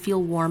makes me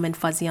feel warm and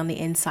fuzzy on the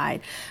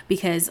inside,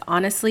 because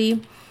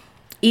honestly,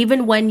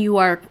 even when you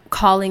are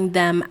calling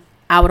them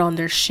out on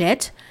their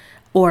shit,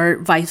 or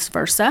vice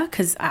versa,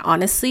 because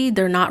honestly,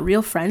 they're not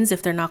real friends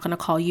if they're not going to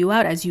call you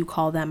out as you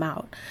call them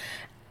out.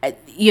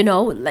 You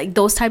know, like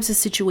those types of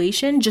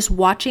situations, just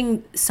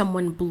watching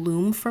someone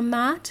bloom from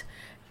that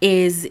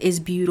is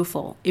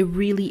beautiful. It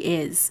really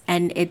is.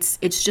 And it's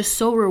just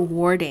so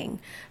rewarding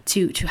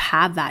to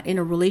have that in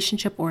a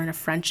relationship or in a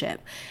friendship.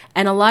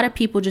 And a lot of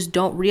people just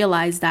don't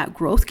realize that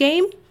growth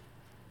game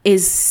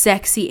is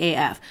sexy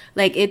AF.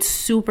 Like, it's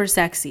super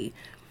sexy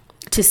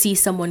to see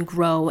someone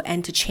grow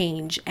and to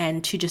change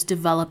and to just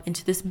develop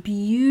into this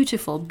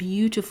beautiful,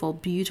 beautiful,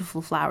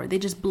 beautiful flower. They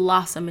just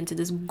blossom into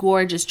this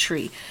gorgeous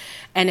tree.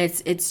 And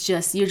it's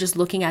just, you're just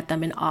looking at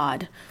them in awe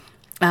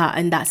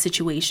in that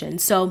situation.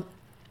 So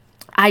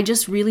I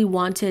just really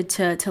wanted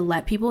to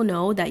let people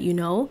know that,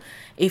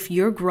 if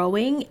you're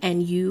growing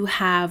and you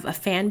have a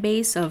fan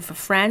base of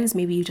friends,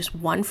 maybe you just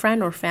one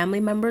friend or family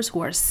members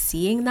who are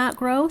seeing that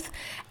growth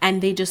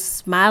and they just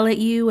smile at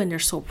you and they're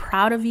so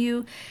proud of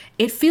you,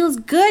 it feels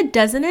good,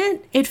 doesn't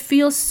it? It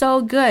feels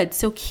so good.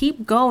 So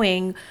keep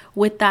going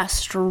with that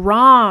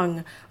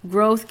strong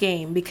growth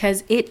game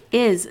because it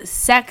is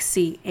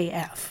sexy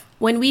AF.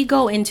 When we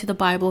go into the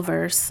Bible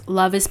verse,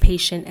 love is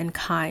patient and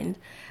kind,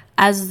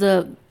 as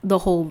the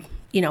whole,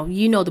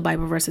 you know the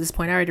Bible verse at this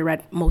point. I already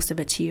read most of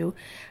it to you.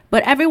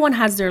 But everyone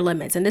has their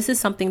limits, and this is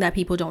something that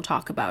people don't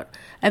talk about.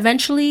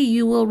 Eventually,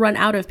 you will run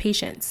out of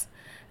patience.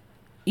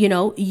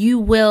 You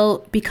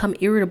will become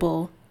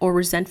irritable or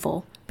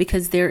resentful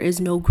because there is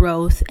no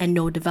growth and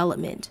no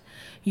development.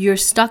 You're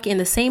stuck in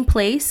the same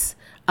place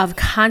of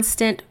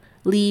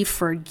constantly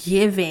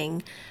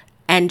forgiving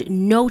and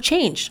no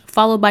change,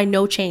 followed by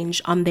no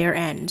change on their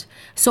end.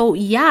 So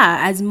yeah,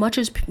 as much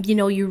as,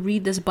 you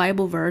read this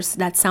Bible verse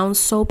that sounds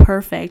so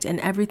perfect and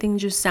everything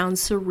just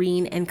sounds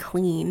serene and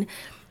clean,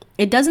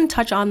 it doesn't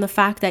touch on the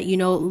fact that,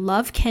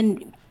 love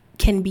can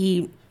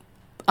be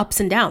ups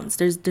and downs.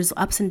 There's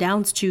ups and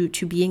downs to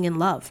being in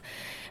love.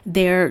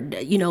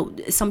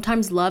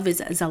 Sometimes love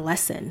is a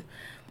lesson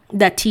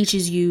that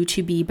teaches you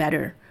to be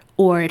better,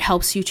 or it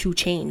helps you to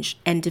change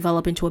and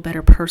develop into a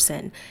better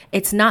person.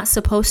 It's not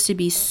supposed to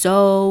be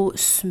so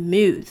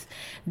smooth.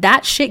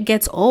 That shit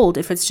gets old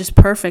if it's just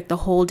perfect the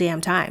whole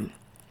damn time.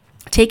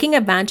 Taking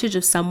advantage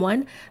of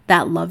someone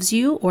that loves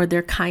you or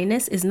their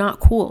kindness is not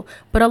cool,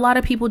 but a lot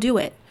of people do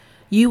it.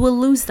 You will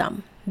lose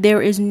them.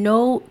 There is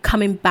no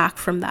coming back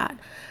from that.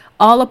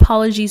 All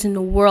apologies in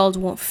the world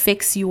won't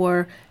fix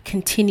your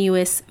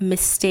continuous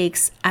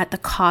mistakes at the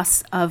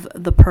cost of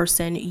the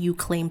person you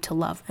claim to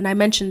love. And I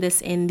mentioned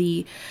this in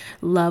the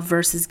Love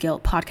versus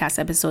Guilt podcast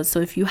episode. So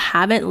if you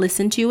haven't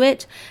listened to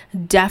it,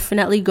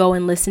 definitely go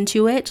and listen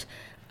to it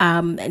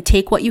and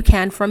take what you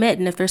can from it.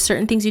 And if there's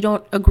certain things you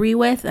don't agree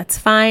with, that's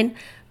fine.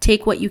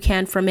 Take what you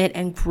can from it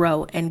and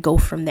grow and go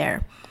from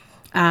there.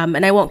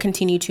 And I won't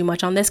continue too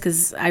much on this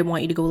because I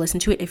want you to go listen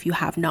to it if you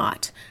have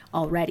not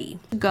already.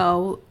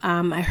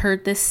 I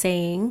heard this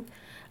saying,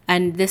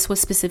 and this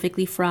was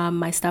specifically from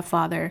my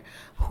stepfather,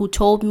 who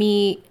told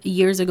me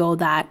years ago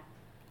that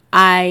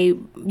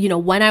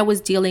when I was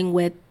dealing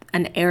with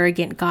an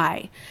arrogant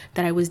guy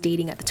that I was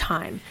dating at the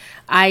time,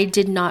 I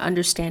did not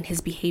understand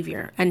his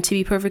behavior. And to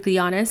be perfectly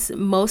honest,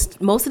 most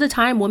of the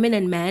time, women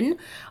and men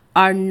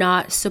are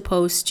not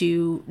supposed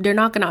to, they're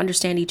not going to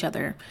understand each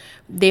other.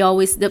 They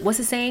always, what's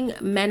the saying?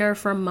 Men are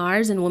from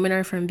Mars and women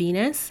are from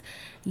Venus.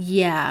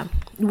 Yeah,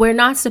 we're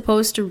not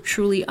supposed to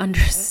truly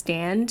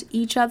understand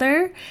each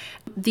other.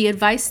 The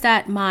advice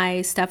that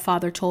my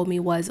stepfather told me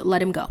was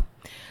let him go.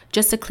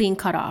 Just a clean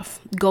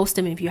cutoff. Ghost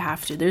him if you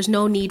have to. There's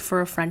no need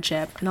for a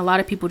friendship. And a lot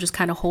of people just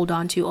kind of hold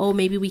on to, oh,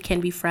 maybe we can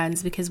be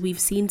friends, because we've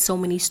seen so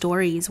many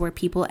stories where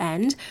people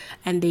end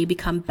and they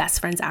become best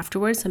friends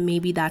afterwards. And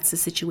maybe that's the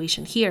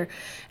situation here.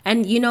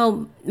 And,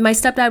 my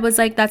stepdad was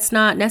like, that's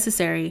not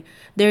necessary.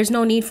 There's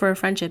no need for a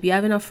friendship. You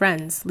have enough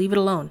friends. Leave it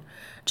alone.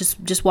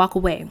 Just walk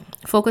away.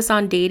 Focus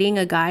on dating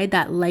a guy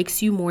that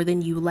likes you more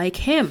than you like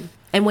him.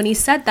 And when he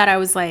said that, I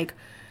was like,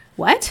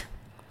 what?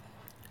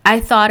 I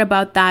thought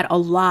about that a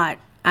lot.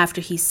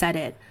 After he said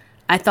it,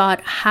 I thought,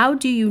 how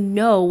do you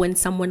know when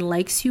someone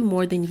likes you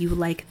more than you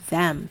like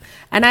them?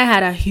 And I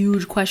had a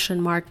huge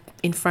question mark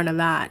in front of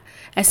that,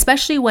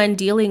 especially when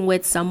dealing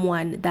with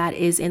someone that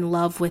is in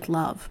love with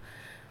love.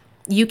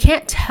 You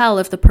can't tell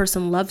if the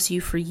person loves you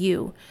for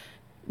you.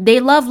 They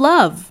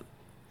love.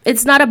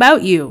 It's not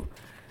about you.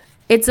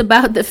 It's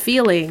about the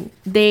feeling.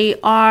 They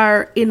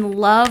are in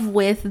love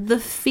with the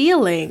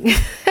feeling.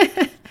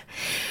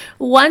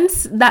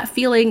 Once that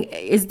feeling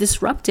is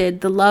disrupted,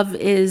 the love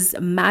is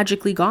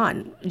magically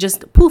gone.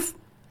 Just poof,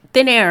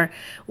 thin air.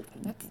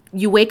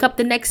 You wake up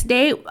the next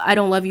day, I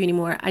don't love you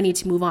anymore. I need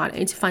to move on. I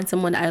need to find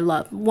someone I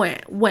love.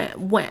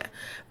 Wah.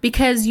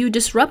 Because you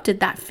disrupted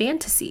that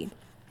fantasy,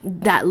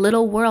 that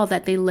little world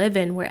that they live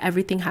in where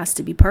everything has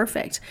to be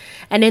perfect.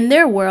 And in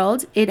their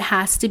world, it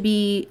has to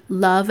be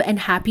love and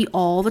happy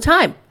all the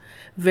time.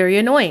 Very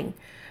annoying.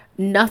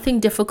 Nothing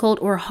difficult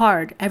or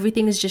hard.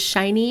 Everything is just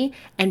shiny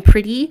and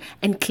pretty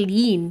and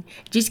clean.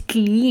 Just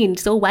clean.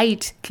 So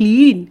white.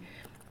 Clean.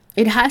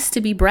 It has to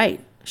be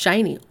bright,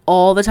 shiny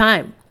all the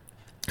time.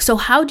 So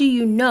how do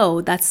you know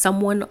that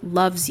someone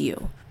loves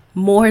you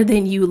more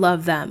than you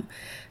love them?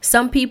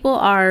 Some people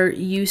are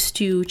used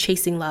to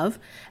chasing love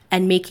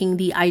and making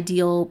the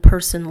ideal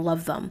person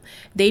love them.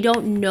 They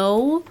don't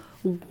know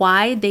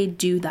why they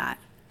do that.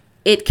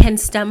 It can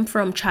stem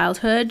from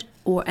childhood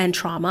and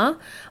trauma.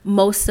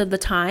 Most of the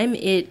time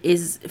it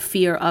is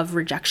fear of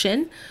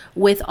rejection.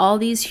 With all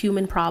these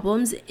human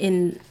problems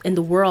in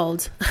the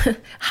world,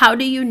 how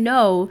do you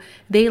know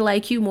they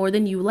like you more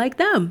than you like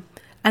them?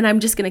 And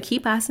I'm just going to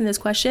keep asking this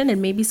question,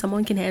 and maybe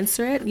someone can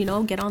answer it.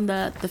 Get on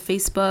the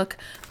Facebook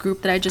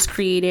group that I just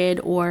created,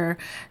 or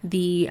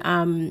the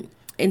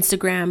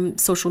Instagram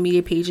social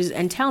media pages,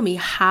 and tell me,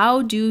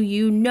 how do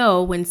you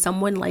know when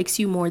someone likes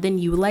you more than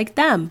you like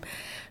them?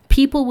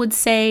 People would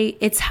say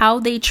it's how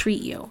they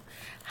treat you,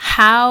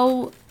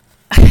 how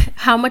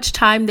much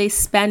time they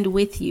spend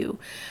with you.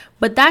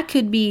 But that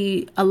could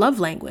be a love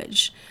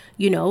language.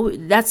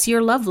 That's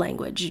your love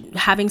language,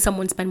 having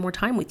someone spend more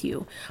time with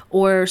you,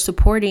 or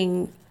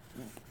supporting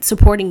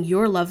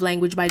your love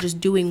language by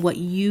just doing what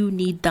you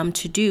need them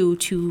to do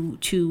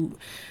to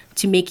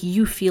make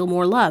you feel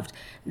more loved.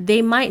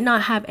 They might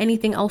not have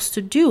anything else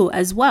to do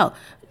as well.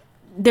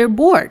 They're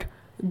bored.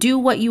 Do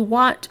what you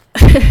want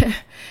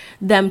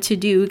them to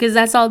do, because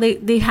that's all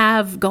they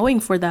have going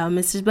for them.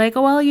 It's just like,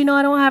 oh, well, I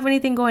don't have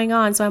anything going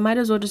on, so I might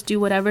as well just do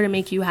whatever to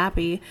make you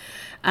happy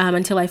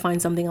until I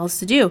find something else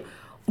to do.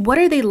 What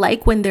are they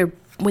like when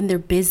they're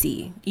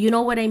busy? You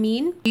know what I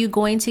mean? Are you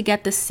going to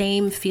get the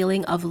same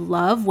feeling of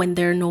love when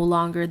they're no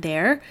longer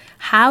there?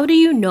 How do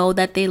you know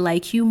that they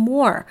like you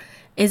more?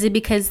 Is it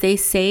because they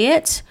say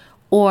it,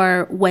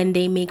 or when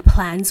they make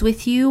plans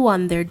with you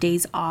on their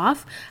days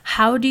off?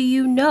 How do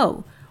you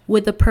know?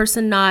 Would the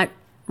person not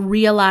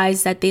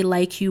realize that they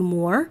like you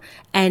more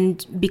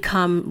and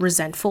become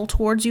resentful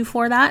towards you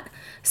for that?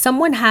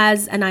 Someone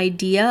has an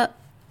idea,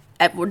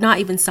 not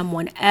even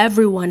someone,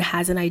 everyone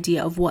has an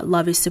idea of what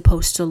love is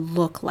supposed to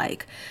look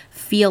like,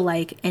 feel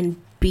like, and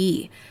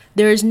be.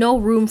 There is no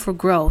room for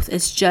growth. It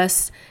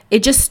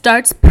just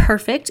starts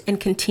perfect and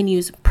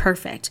continues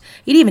perfect.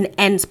 It even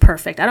ends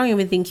perfect. I don't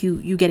even think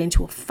you get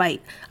into a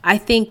fight. I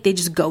think they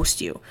just ghost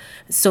you,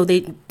 so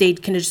they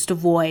can just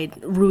avoid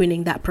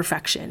ruining that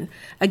perfection.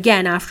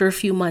 Again, after a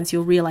few months,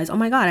 you'll realize, oh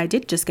my God, I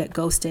did just get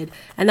ghosted,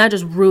 and that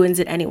just ruins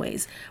it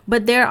anyways.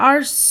 But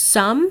there's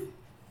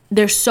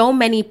so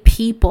many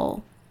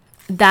people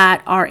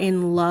that are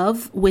in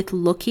love with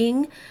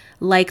looking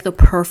like the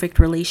perfect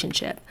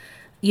relationship.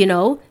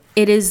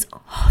 It is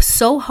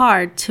so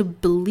hard to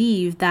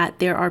believe that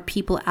there are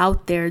people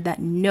out there that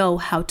know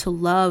how to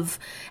love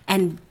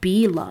and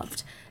be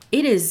loved.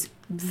 It is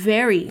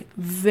very,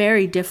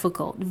 very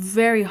difficult,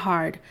 very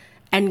hard.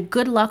 And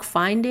good luck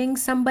finding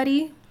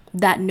somebody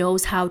that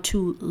knows how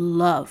to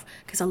love,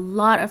 because a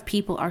lot of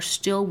people are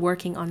still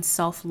working on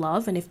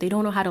self-love. And if they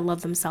don't know how to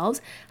love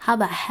themselves, how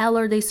the hell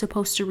are they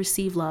supposed to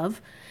receive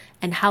love?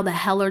 And how the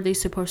hell are they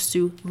supposed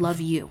to love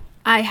you?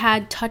 I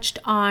had touched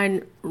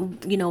on,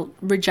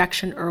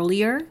 rejection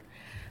earlier,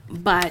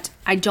 but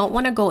I don't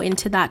want to go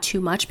into that too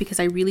much, because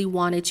I really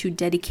wanted to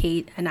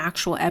dedicate an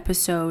actual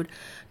episode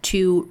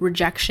to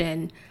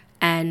rejection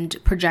and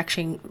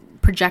projecting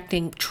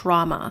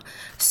trauma.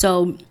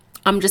 So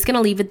I'm just going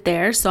to leave it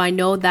there. So I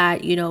know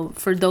that,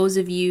 for those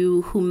of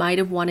you who might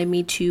have wanted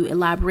me to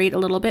elaborate a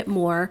little bit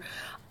more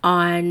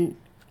on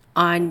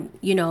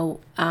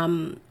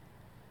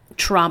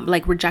trauma,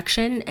 like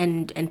rejection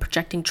and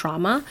projecting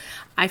trauma,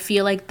 I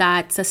feel like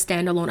that's a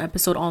standalone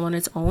episode all on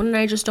its own, and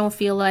I just don't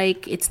feel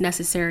like it's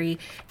necessary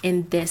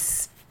in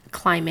this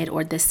climate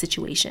or this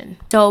situation.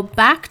 So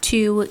back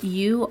to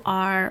you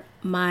are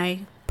my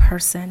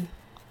person.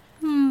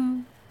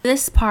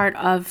 This part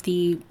of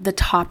the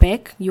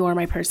topic, you are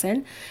my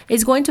person,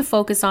 is going to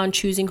focus on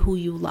choosing who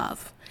you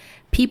love.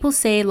 People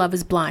say love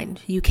is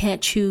blind. You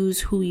can't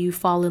choose who you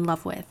fall in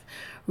love with.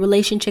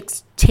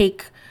 Relationships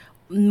take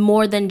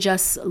more than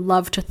just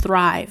love to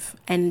thrive.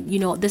 And,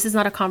 this is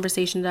not a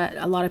conversation that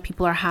a lot of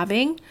people are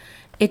having.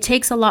 It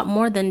takes a lot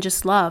more than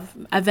just love.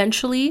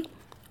 Eventually,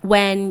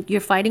 when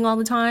you're fighting all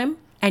the time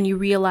and you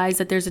realize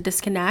that there's a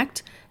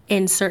disconnect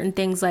in certain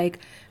things like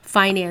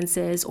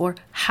finances or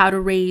how to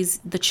raise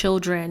the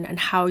children and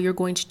how you're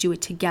going to do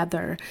it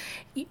together,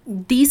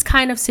 these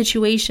kind of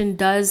situation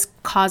does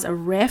cause a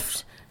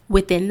rift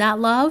within that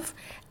love.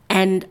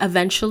 And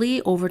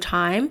eventually, over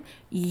time,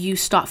 you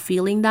stop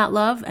feeling that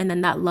love, and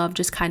then that love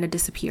just kind of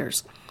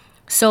disappears.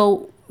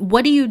 So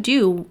what do you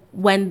do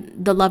when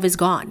the love is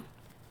gone?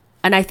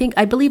 And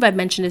I believe I've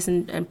mentioned this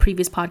in a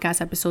previous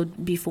podcast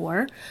episode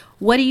before.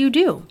 What do you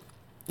do?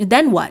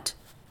 Then what?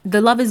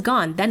 The love is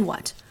gone. Then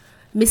what?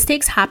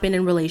 Mistakes happen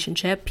in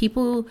relationship.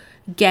 People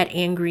get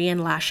angry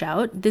and lash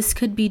out. This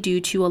could be due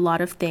to a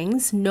lot of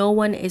things. No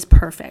one is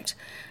perfect.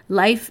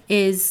 Life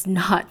is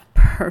not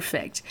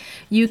perfect.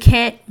 You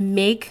can't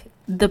make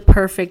the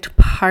perfect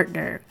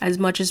partner, as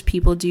much as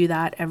people do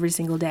that every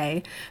single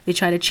day. They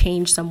try to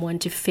change someone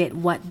to fit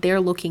what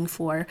they're looking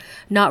for,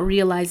 not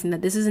realizing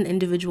that this is an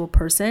individual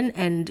person,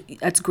 and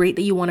it's great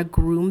that you want to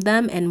groom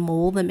them and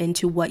mold them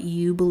into what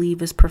you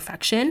believe is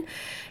perfection.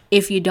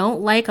 If you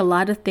don't like a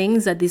lot of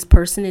things that this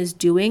person is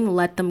doing,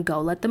 let them go.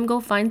 Let them go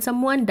find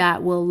someone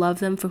that will love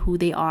them for who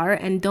they are,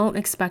 and don't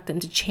expect them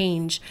to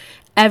change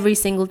every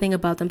single thing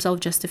about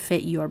themselves just to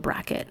fit your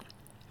bracket.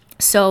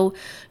 So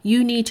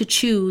you need to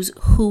choose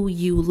who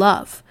you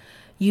love.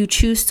 You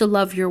choose to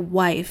love your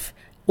wife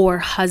or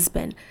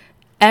husband.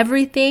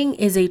 Everything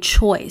is a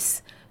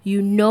choice.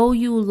 You know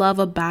you love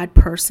a bad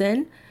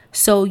person,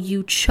 so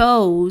you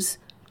chose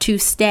to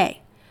stay.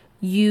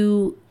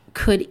 You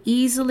could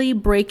easily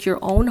break your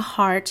own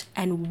heart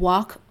and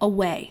walk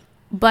away,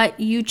 but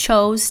you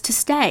chose to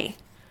stay.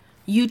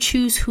 You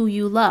choose who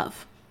you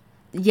love.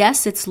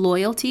 Yes, it's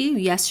loyalty.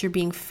 Yes, you're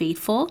being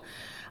faithful.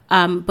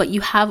 But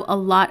you have a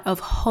lot of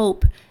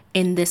hope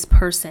in this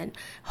person,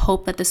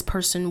 hope that this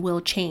person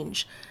will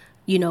change.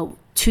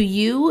 To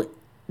you,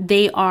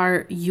 they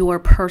are your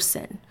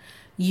person.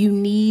 You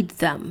need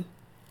them.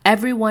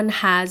 Everyone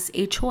has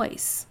a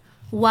choice.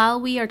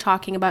 While we are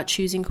talking about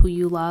choosing who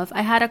you love,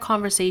 I had a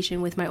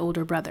conversation with my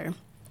older brother,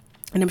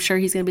 and I'm sure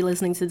he's going to be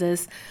listening to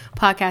this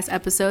podcast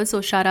episode.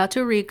 So shout out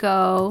to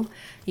Rico.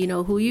 You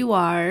know who you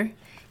are.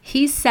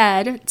 He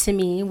said to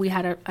me, we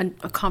had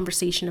a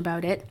conversation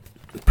about it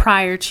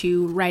prior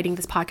to writing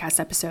this podcast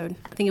episode.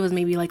 I think it was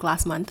maybe like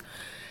last month.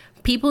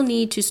 People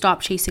need to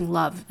stop chasing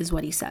love, is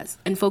what he says,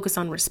 and focus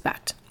on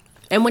respect.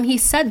 And when he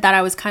said that,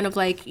 I was kind of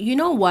like, you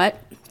know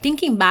what?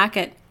 Thinking back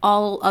at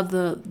all of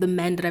the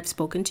men that I've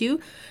spoken to,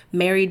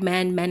 married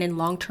men in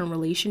long-term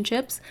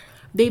relationships,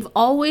 they've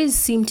always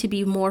seemed to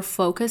be more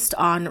focused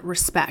on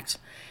respect.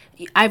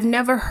 I've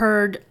never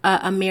heard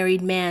a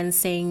married man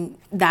saying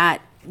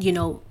that,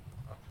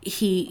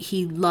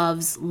 he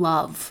loves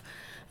love.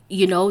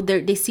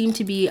 They seem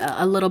to be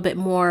a little bit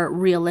more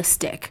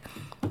realistic.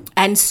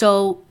 And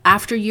so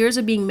after years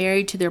of being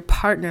married to their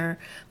partner,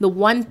 the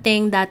one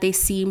thing that they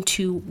seem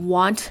to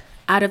want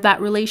out of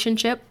that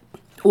relationship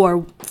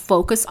or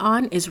focus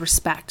on is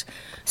respect.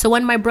 So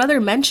when my brother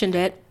mentioned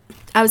it,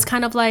 I was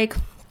kind of like,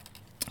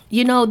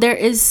 there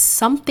is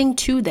something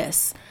to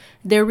this.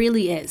 There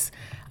really is.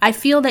 I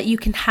feel that you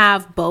can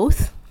have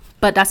both,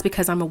 but that's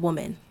because I'm a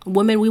woman.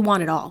 Women, we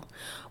want it all.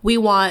 We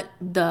want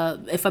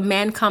if a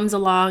man comes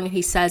along and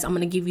he says, I'm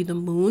going to give you the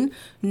moon.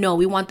 No,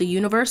 we want the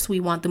universe. We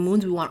want the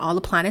moons. We want all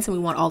the planets, and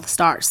we want all the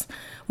stars.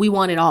 We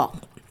want it all.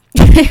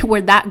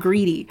 We're that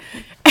greedy.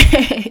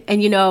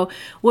 And,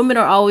 women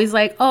are always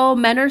like, oh,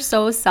 men are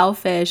so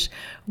selfish.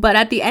 But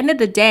at the end of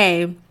the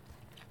day,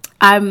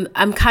 I'm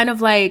kind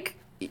of like,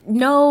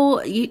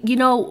 no,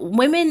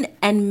 women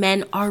and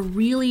men are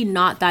really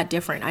not that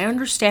different. I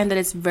understand that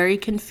it's very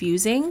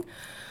confusing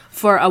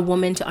for a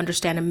woman to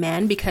understand a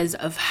man because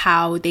of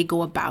how they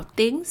go about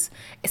things.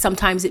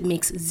 Sometimes it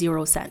makes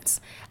zero sense.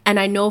 And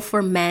I know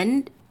for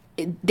men,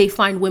 they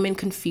find women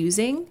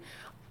confusing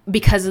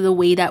because of the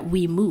way that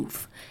we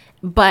move.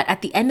 But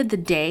at the end of the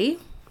day,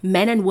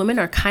 men and women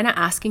are kind of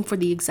asking for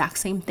the exact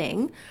same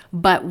thing,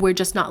 but we're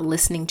just not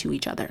listening to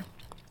each other.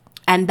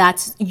 And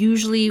that's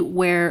usually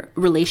where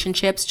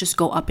relationships just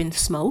go up in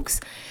smokes,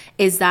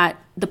 is that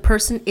the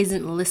person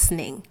isn't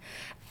listening.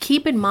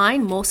 Keep in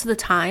mind, most of the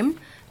time,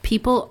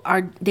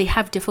 they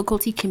have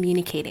difficulty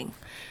communicating.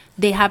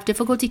 They have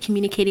difficulty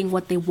communicating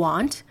what they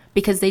want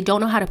because they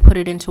don't know how to put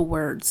it into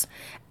words.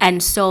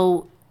 And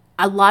so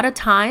a lot of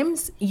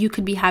times you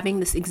could be having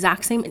this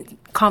exact same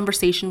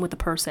conversation with a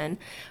person,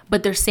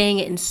 but they're saying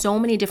it in so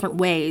many different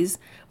ways.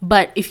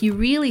 But if you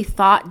really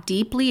thought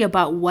deeply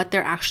about what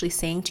they're actually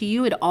saying to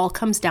you, it all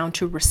comes down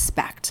to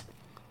respect.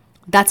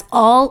 That's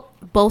all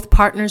both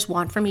partners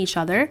want from each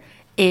other,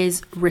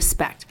 is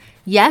respect.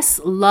 Yes,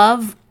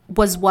 love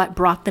was what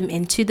brought them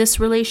into this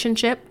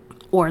relationship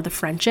or the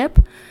friendship.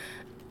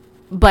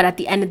 But at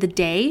the end of the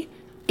day,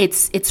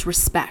 it's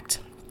respect.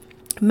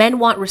 Men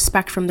want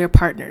respect from their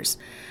partners.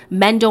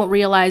 Men don't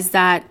realize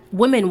that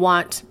women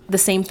want the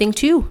same thing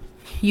too.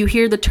 You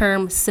hear the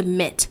term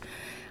submit.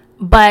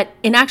 But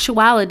in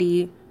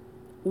actuality,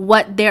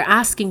 what they're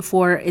asking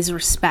for is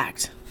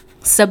respect.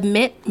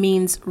 Submit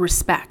means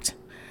respect.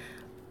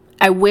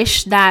 I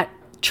wish that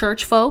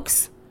church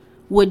folks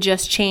would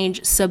just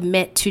change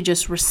submit to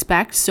just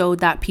respect so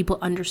that people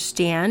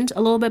understand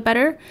a little bit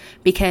better,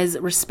 because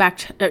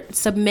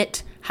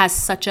submit has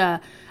such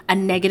a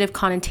negative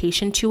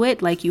connotation to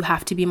it. Like, you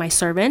have to be my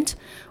servant,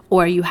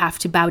 or you have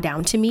to bow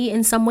down to me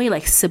in some way,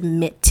 like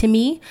submit to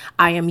me.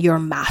 I am your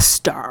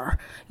master.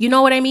 You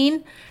know what I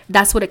mean?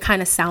 That's what it kind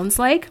of sounds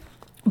like.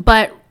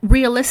 But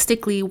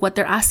realistically, what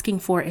they're asking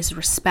for is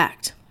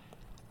respect.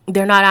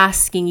 They're not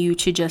asking you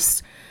to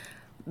just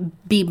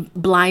be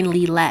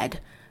blindly led.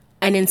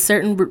 And in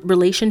certain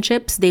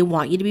relationships, they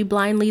want you to be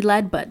blindly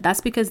led, but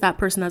that's because that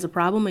person has a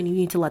problem and you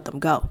need to let them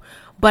go.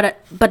 But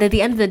at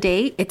the end of the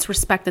day, it's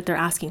respect that they're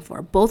asking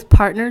for. Both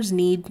partners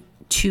need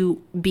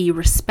to be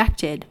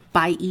respected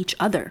by each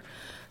other.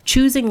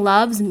 Choosing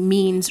love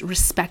means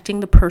respecting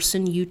the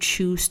person you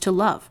choose to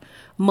love.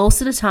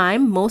 Most of the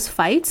time, most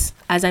fights,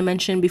 as I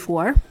mentioned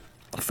before,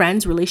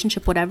 friends,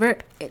 relationship, whatever,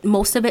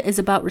 most of it is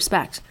about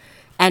respect.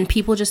 And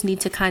people just need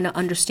to kind of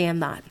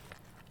understand that.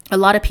 A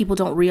lot of people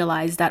don't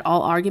realize that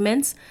all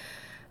arguments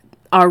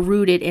are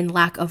rooted in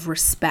lack of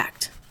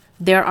respect.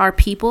 There are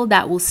people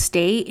that will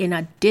stay in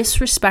a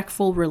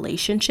disrespectful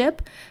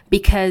relationship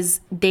because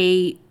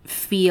they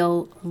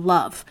feel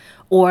love,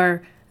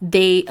 or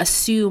they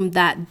assume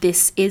that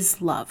this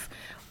is love.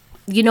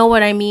 You know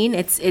what I mean?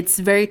 It's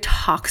a very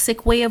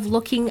toxic way of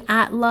looking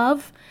at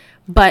love.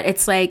 But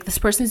it's like, this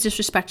person's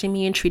disrespecting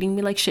me and treating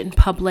me like shit in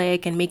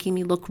public and making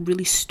me look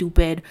really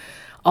stupid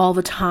all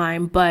the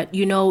time. But,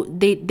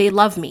 they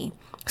love me.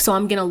 So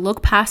I'm going to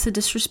look past the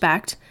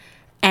disrespect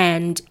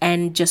and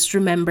just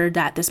remember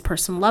that this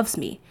person loves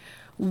me.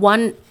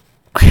 One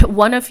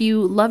of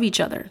you love each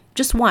other.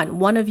 Just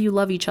one of you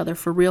love each other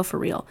for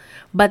real.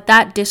 But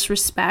that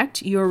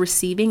disrespect you're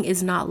receiving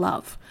is not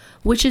love,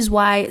 which is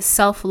why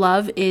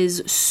self-love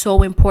is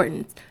so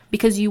important,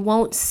 because you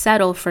won't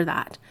settle for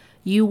that.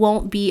 You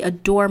won't be a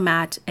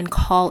doormat and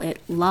call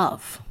it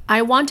love.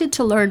 I wanted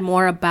to learn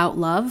more about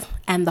love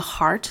and the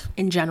heart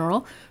in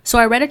general. So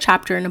I read a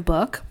chapter in a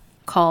book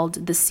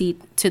called The Seat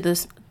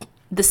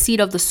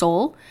of the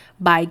Soul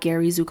by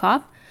Gary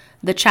Zukav.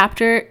 The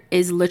chapter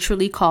is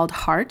literally called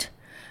Heart.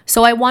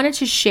 So I wanted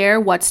to share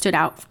what stood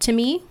out to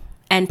me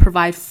and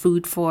provide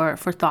food for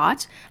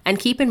thought. And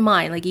keep in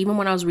mind, like, even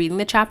when I was reading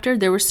the chapter,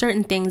 there were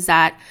certain things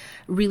that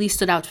really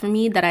stood out for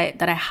me that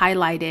I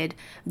highlighted,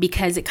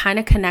 because it kind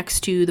of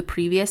connects to the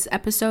previous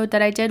episode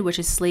that I did, which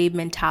is slave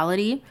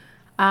mentality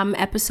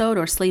episode,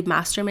 or slave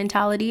master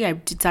mentality. I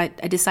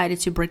decided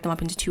to break them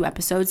up into 2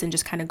 episodes and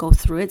just kind of go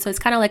through it. So it's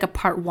kind of like a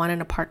part 1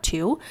 and a part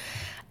 2.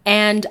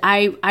 And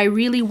I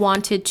really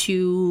wanted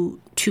to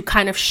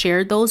kind of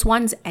share those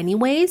ones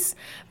anyways,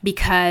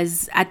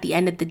 because at the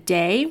end of the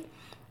day,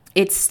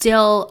 it's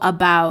still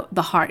about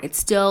the heart. It's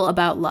still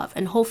about love.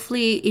 And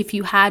hopefully, if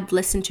you had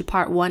listened to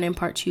part 1 and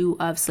part 2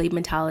 of slave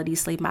mentality,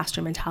 slave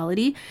master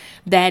mentality,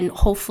 then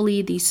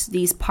hopefully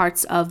these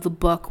parts of the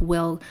book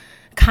will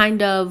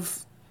kind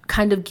of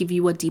give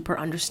you a deeper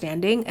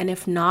understanding. And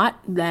if not,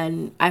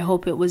 then I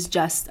hope it was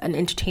just an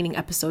entertaining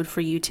episode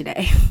for you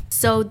today.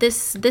 So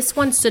this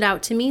one stood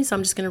out to me, so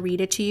I'm just going to read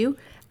it to you.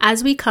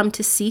 As we come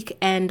to seek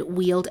and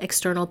wield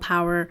external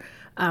power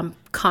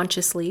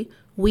consciously,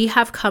 we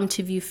have come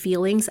to view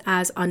feelings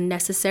as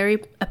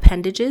unnecessary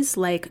appendages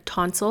like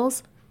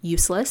tonsils,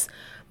 useless,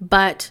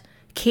 but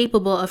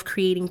capable of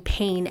creating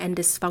pain and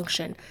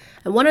dysfunction.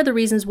 And one of the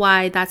reasons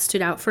why that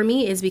stood out for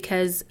me is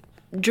because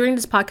during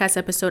this podcast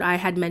episode, I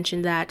had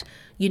mentioned that,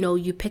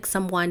 you pick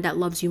someone that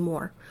loves you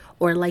more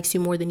or likes you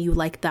more than you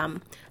like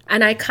them.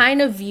 And I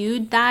kind of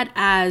viewed that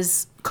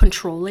as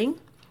controlling,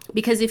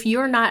 because if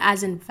you're not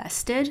as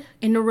invested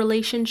in a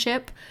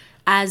relationship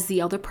as the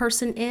other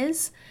person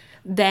is,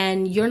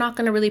 then you're not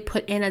going to really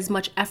put in as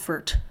much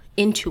effort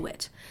into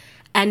it.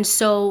 And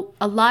so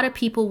a lot of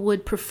people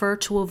would prefer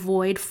to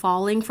avoid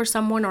falling for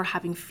someone or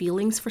having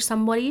feelings for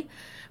somebody,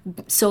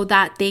 so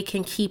that they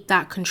can keep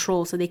that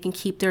control, so they can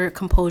keep their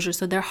composure,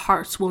 so their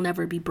hearts will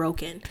never be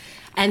broken.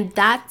 And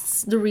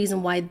that's the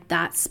reason why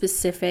that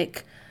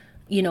specific,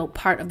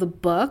 part of the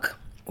book,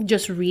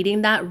 just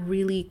reading that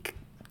really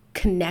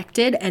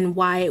connected, and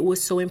why it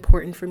was so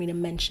important for me to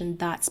mention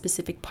that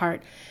specific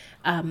part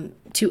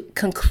to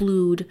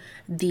conclude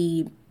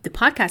the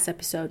podcast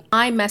episode.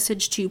 My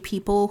message to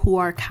people who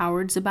are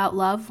cowards about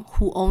love,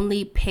 who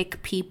only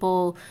pick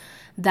people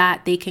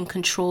that they can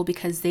control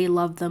because they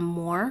love them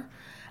more.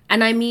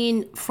 And I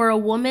mean, for a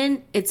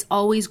woman, it's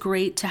always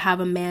great to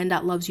have a man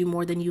that loves you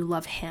more than you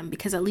love him,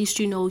 because at least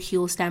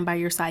he'll stand by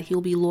your side,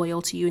 he'll be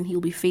loyal to you, and he'll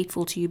be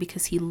faithful to you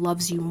because he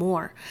loves you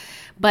more.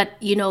 But,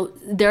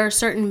 there are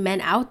certain men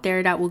out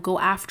there that will go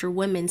after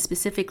women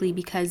specifically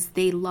because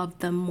they love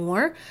them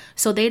more.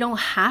 So they don't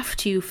have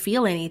to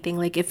feel anything.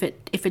 Like if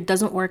it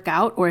doesn't work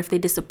out, or if they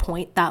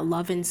disappoint that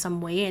love in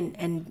some way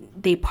and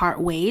they part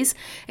ways,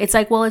 it's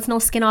like, well, it's no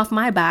skin off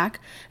my back,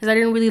 because I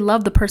didn't really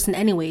love the person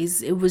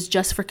anyways. It was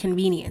just for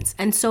convenience.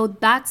 And so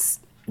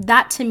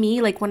that to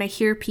me, like when I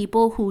hear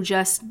people who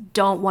just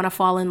don't want to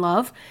fall in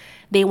love,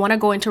 they want to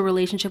go into a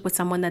relationship with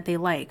someone that they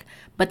like,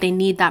 but they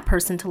need that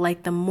person to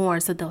like them more,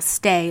 so they'll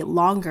stay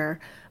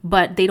longer,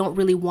 but they don't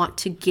really want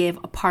to give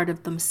a part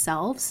of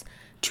themselves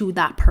to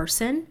that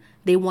person.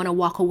 They want to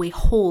walk away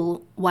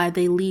whole while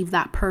they leave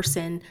that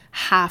person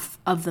half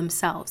of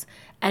themselves.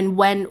 And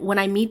when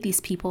I meet these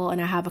people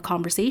and I have a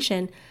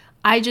conversation,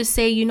 I just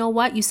say, you know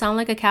what? You sound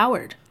like a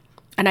coward.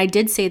 And I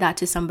did say that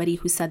to somebody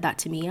who said that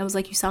to me. I was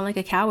like, you sound like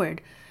a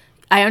coward.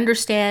 I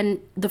understand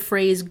the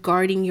phrase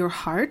guarding your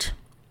heart,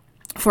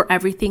 for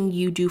everything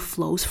you do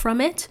flows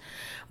from it.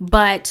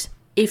 But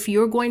if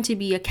you're going to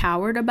be a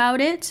coward about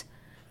it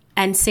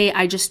and say,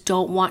 I just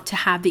don't want to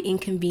have the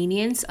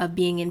inconvenience of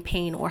being in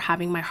pain or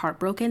having my heart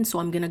broken, so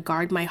I'm going to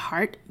guard my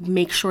heart,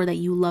 make sure that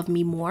you love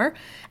me more,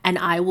 and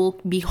I will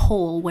be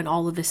whole when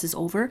all of this is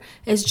over,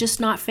 is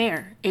just not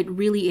fair. It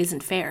really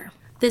isn't fair.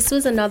 This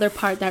was another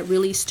part that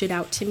really stood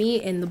out to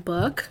me in the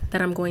book that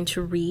I'm going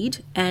to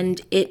read, and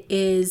it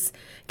is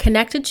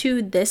connected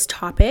to this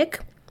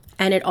topic.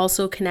 And it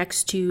also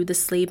connects to the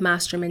slave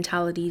master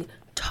mentality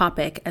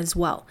topic as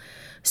well.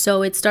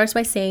 So it starts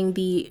by saying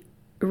the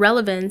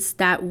relevance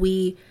that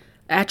we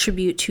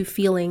attribute to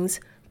feelings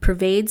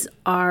pervades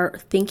our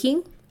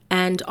thinking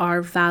and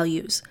our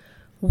values.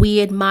 We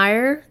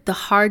admire the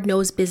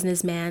hard-nosed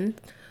businessman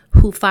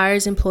who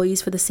fires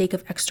employees for the sake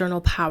of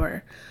external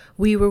power.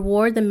 We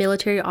reward the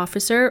military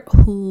officer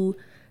who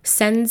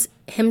sends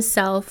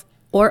himself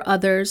or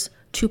others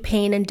to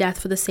pain and death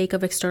for the sake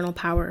of external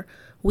power.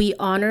 We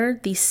honor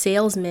the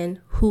salesman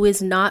who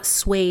is not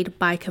swayed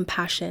by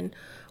compassion.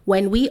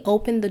 When we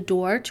open the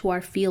door to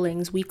our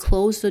feelings, we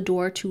close the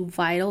door to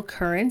vital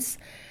currents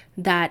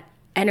that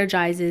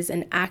energizes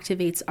and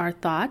activates our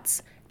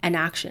thoughts and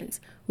actions.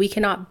 We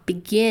cannot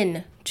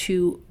begin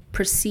to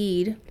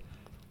proceed,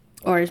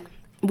 or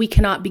we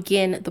cannot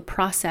begin the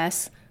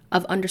process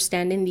of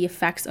understanding the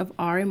effects of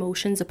our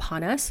emotions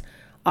upon us,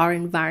 our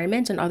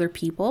environment, and other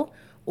people,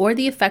 or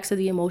the effects of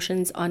the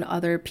emotions on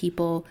other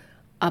people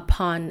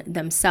upon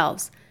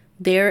themselves,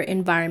 their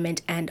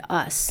environment, and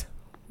us.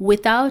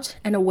 Without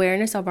an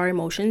awareness of our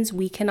emotions,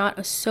 we cannot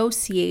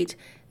associate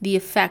the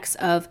effects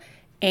of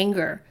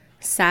anger,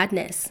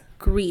 sadness,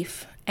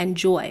 grief, and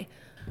joy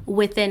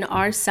within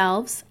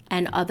ourselves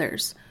and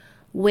others.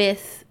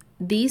 With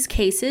these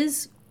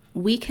cases,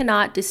 we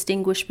cannot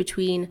distinguish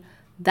between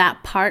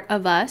that part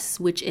of us,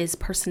 which is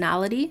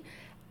personality,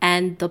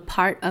 and the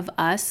part of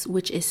us,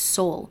 which is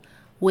soul.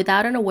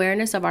 Without an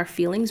awareness of our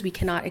feelings, we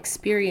cannot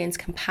experience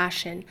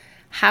compassion.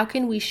 How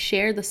can we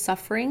share the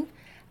suffering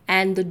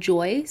and the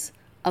joys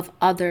of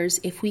others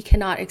if we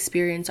cannot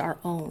experience our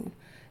own?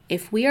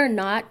 If we are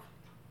not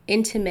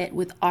intimate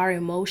with our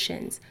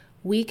emotions,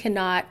 we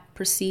cannot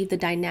perceive the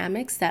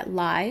dynamics that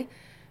lie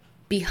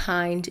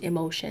behind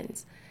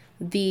emotions.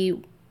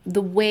 The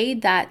way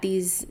that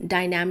these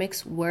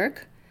dynamics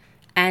work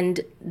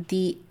and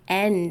the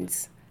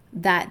ends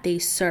that they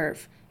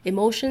serve.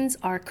 Emotions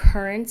are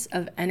currents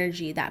of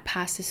energy that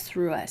passes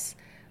through us.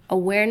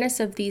 Awareness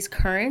of these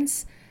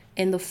currents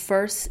is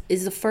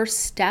the first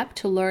step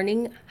to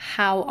learning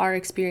how our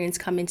experience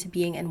come into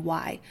being and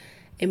why.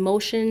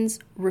 Emotions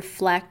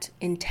reflect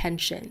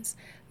intentions.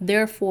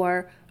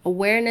 Therefore,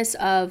 awareness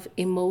of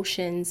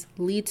emotions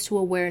leads to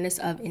awareness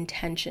of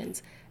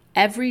intentions.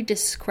 Every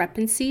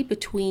discrepancy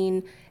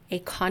between a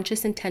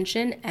conscious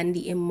intention and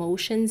the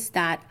emotions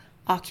that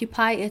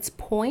occupy its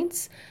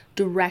points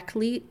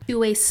directly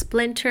to a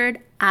splintered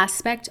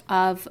aspect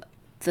of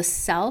the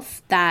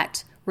self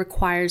that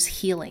requires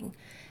healing.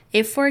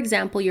 If, for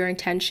example, your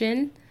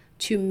intention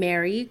to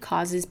marry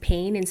causes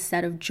pain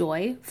instead of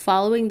joy,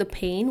 following the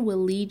pain will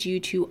lead you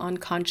to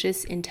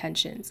unconscious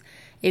intentions.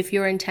 If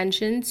your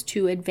intentions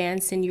to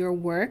advance in your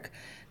work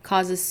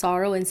causes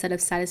sorrow instead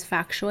of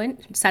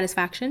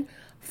satisfaction,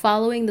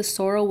 following the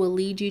sorrow will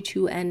lead you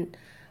to an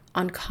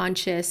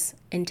unconscious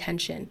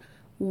intention.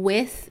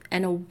 With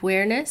an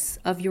awareness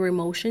of your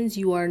emotions,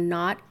 you are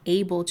not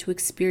able to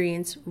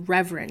experience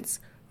reverence.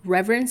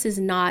 Reverence is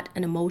not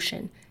an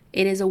emotion.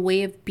 It is a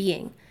way of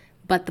being.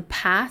 But the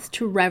path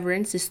to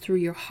reverence is through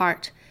your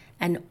heart,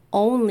 and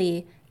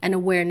only an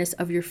awareness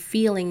of your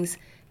feelings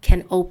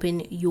can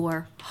open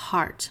your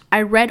heart.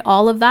 I read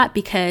all of that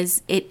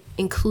because it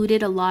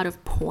included a lot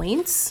of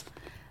points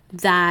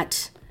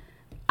that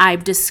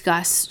I've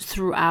discussed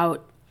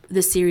throughout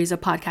the series of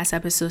podcast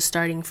episodes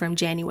starting from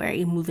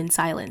January, Move in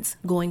Silence,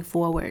 going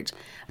forward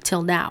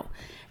till now.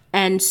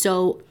 And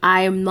so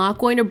I am not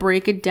going to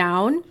break it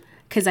down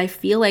because I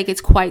feel like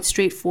it's quite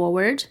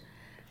straightforward.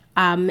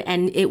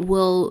 And it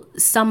will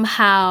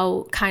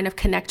somehow kind of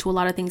connect to a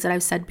lot of things that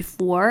I've said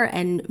before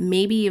and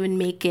maybe even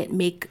make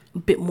a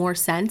bit more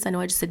sense. I know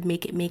I just said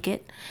make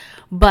it.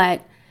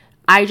 But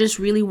I just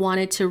really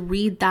wanted to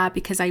read that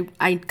because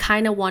I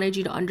kind of wanted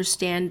you to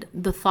understand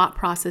the thought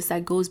process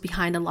that goes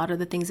behind a lot of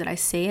the things that I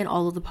say in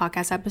all of the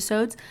podcast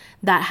episodes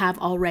that have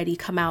already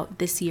come out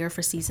this year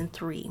for season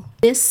 3.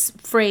 This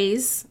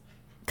phrase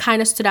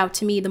kind of stood out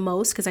to me the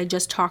most because I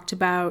just talked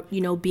about,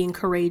 being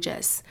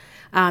courageous,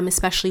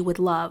 especially with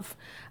love.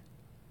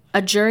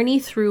 A journey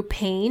through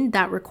pain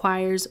that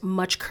requires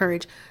much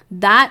courage.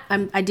 That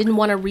I didn't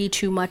want to read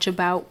too much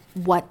about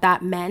what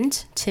that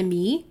meant to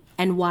me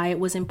and why it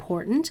was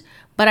important,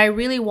 but I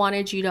really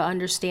wanted you to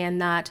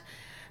understand that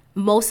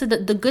most of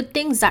the good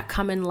things that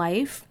come in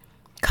life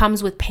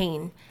comes with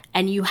pain.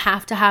 And you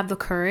have to have the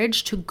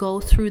courage to go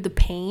through the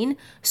pain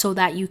so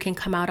that you can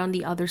come out on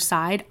the other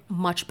side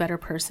much better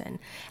person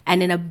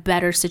and in a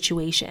better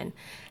situation.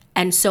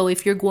 And so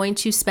if you're going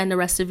to spend the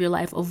rest of your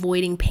life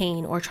avoiding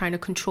pain or trying to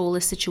control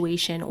a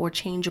situation or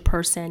change a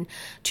person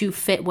to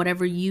fit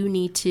whatever you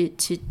need to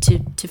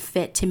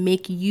fit to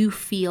make you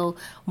feel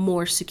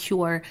more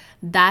secure,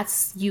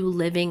 that's you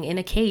living in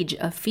a cage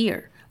of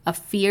fear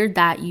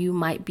that you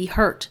might be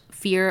hurt,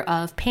 fear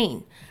of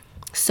pain.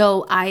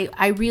 So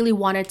I really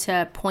wanted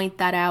to point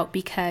that out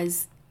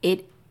because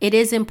it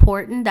is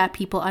important that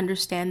people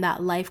understand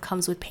that life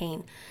comes with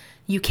pain.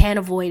 You can't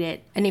avoid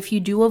it. And if you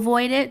do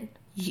avoid it,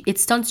 it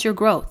stunts your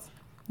growth.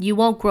 You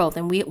won't grow.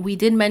 And we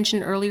did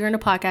mention earlier in a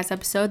podcast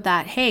episode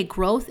that, hey,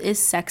 growth is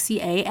sexy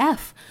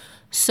AF.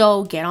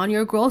 So get on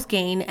your growth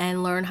gain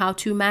and learn how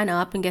to man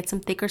up and get some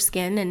thicker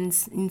skin and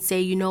say,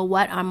 you know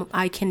what,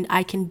 I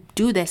can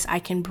do this. I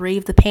can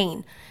brave the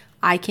pain.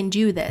 I can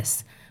do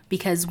this.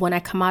 Because when I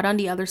come out on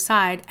the other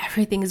side,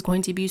 everything is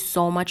going to be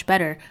so much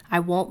better. I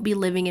won't be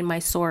living in my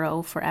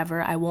sorrow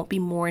forever. I won't be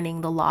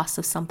mourning the loss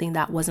of something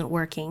that wasn't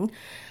working.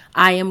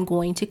 I am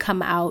going to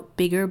come out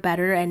bigger,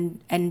 better,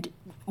 and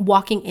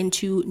walking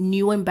into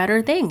new and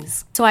better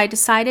things. So I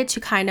decided to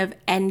kind of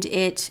end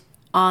it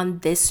on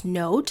this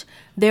note.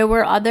 There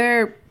were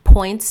other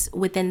points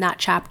within that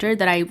chapter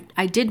that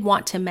I did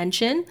want to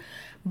mention,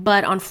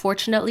 But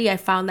unfortunately, I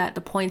found that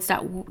the points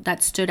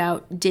that stood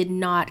out did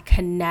not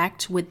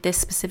connect with this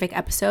specific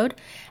episode.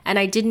 And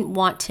I didn't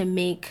want to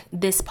make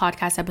this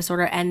podcast episode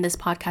or end this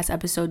podcast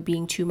episode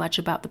being too much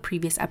about the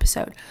previous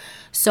episode.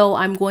 So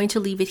I'm going to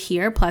leave it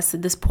here. Plus,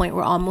 at this point,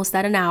 we're almost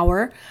at an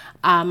hour.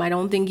 I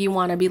don't think you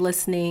want to be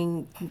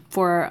listening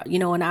for,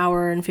 an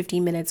hour and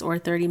 15 minutes or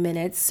 30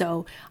 minutes.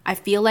 So I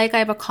feel like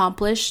I've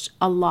accomplished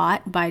a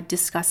lot by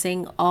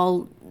discussing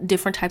all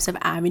different types of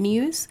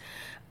avenues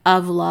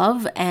of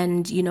love,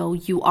 and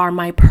you are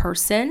my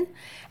person.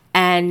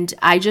 And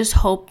I just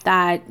hope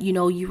that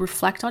you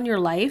reflect on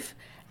your life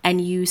and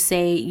you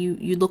say,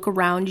 you look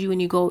around you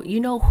and you go,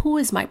 who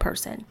is my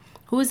person?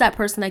 Who is that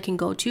person I can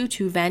go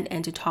to vent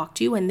and to talk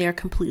to, and they're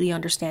completely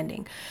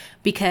understanding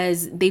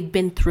because they've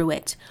been through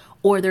it,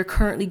 or they're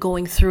currently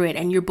going through it,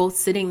 and you're both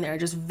sitting there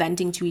just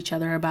venting to each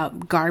other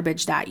about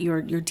garbage that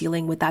you're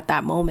dealing with at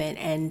that moment,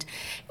 and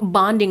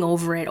bonding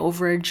over it,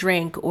 over a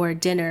drink or a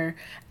dinner,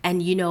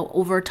 and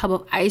over a tub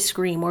of ice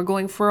cream, or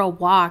going for a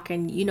walk,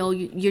 and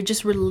you're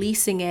just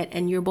releasing it,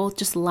 and you're both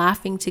just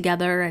laughing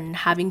together and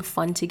having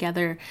fun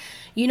together.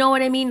 You know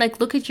what I mean? Like,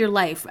 look at your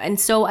life. And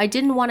so I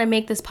didn't want to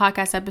make this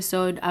podcast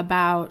episode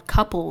about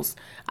couples.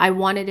 I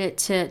wanted it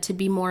to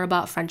be more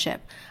about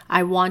friendship.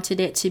 I wanted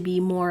it to be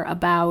more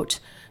about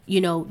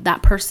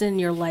that person in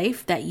your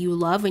life that you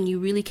love and you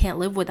really can't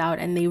live without,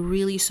 and they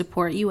really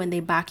support you and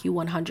they back you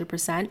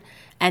 100%,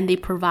 and they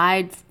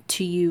provide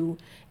to you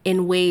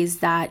in ways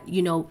that,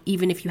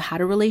 even if you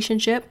had a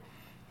relationship,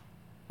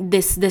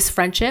 this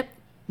friendship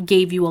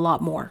gave you a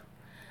lot more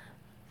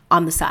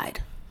on the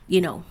side,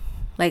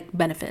 like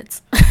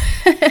benefits.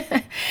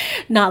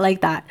 Not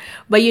like that,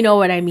 but you know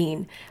what I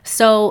mean.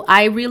 So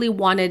I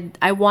wanted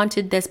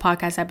this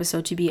podcast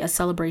episode to be a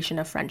celebration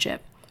of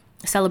friendship,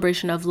 a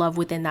celebration of love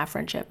within that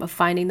friendship, of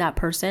finding that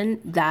person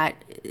that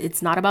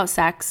it's not about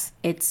sex,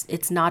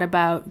 it's not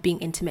about being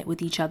intimate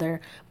with each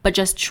other, but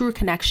just true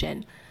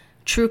connection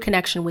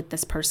with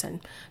this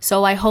person.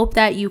 So I hope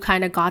that you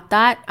kind of got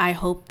that. I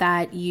hope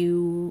that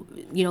you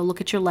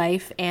look at your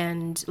life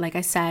and, like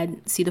I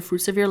said, see the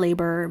fruits of your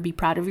labor, be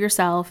proud of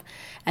yourself,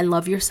 and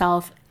love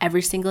yourself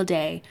every single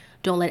day.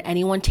 Don't let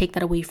anyone take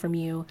that away from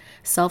you.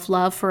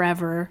 Self-love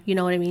forever. You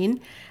know what I mean?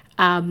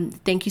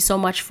 Thank you so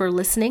much for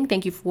listening.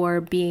 Thank you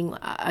for being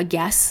a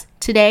guest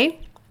today.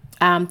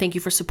 Thank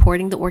you for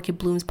supporting the Orchid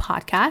Blooms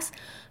podcast.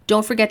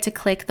 Don't forget to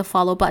click the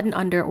follow button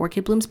under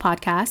Orchid Blooms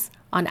podcast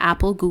on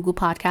Apple, Google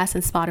Podcasts,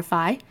 and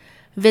Spotify.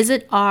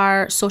 Visit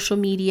our social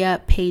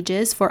media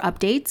pages for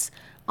updates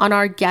on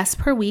our guests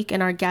per week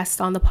and our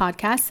guests on the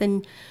podcast,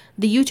 and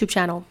the YouTube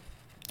channel.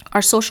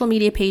 Our social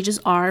media pages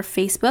are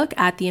Facebook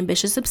at The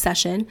Ambitious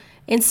Obsession,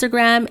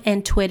 Instagram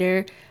and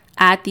Twitter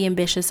at The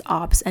Ambitious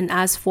Ops. And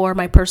as for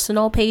my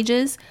personal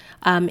pages,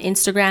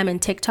 Instagram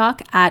and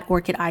TikTok at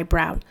Orchid Eye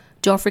Brown.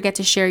 Don't forget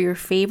to share your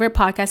favorite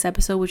podcast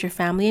episode with your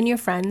family and your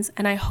friends.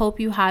 And I hope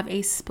you have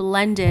a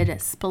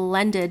splendid,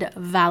 splendid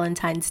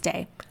Valentine's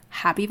Day.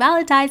 Happy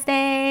Valentine's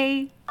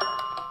Day!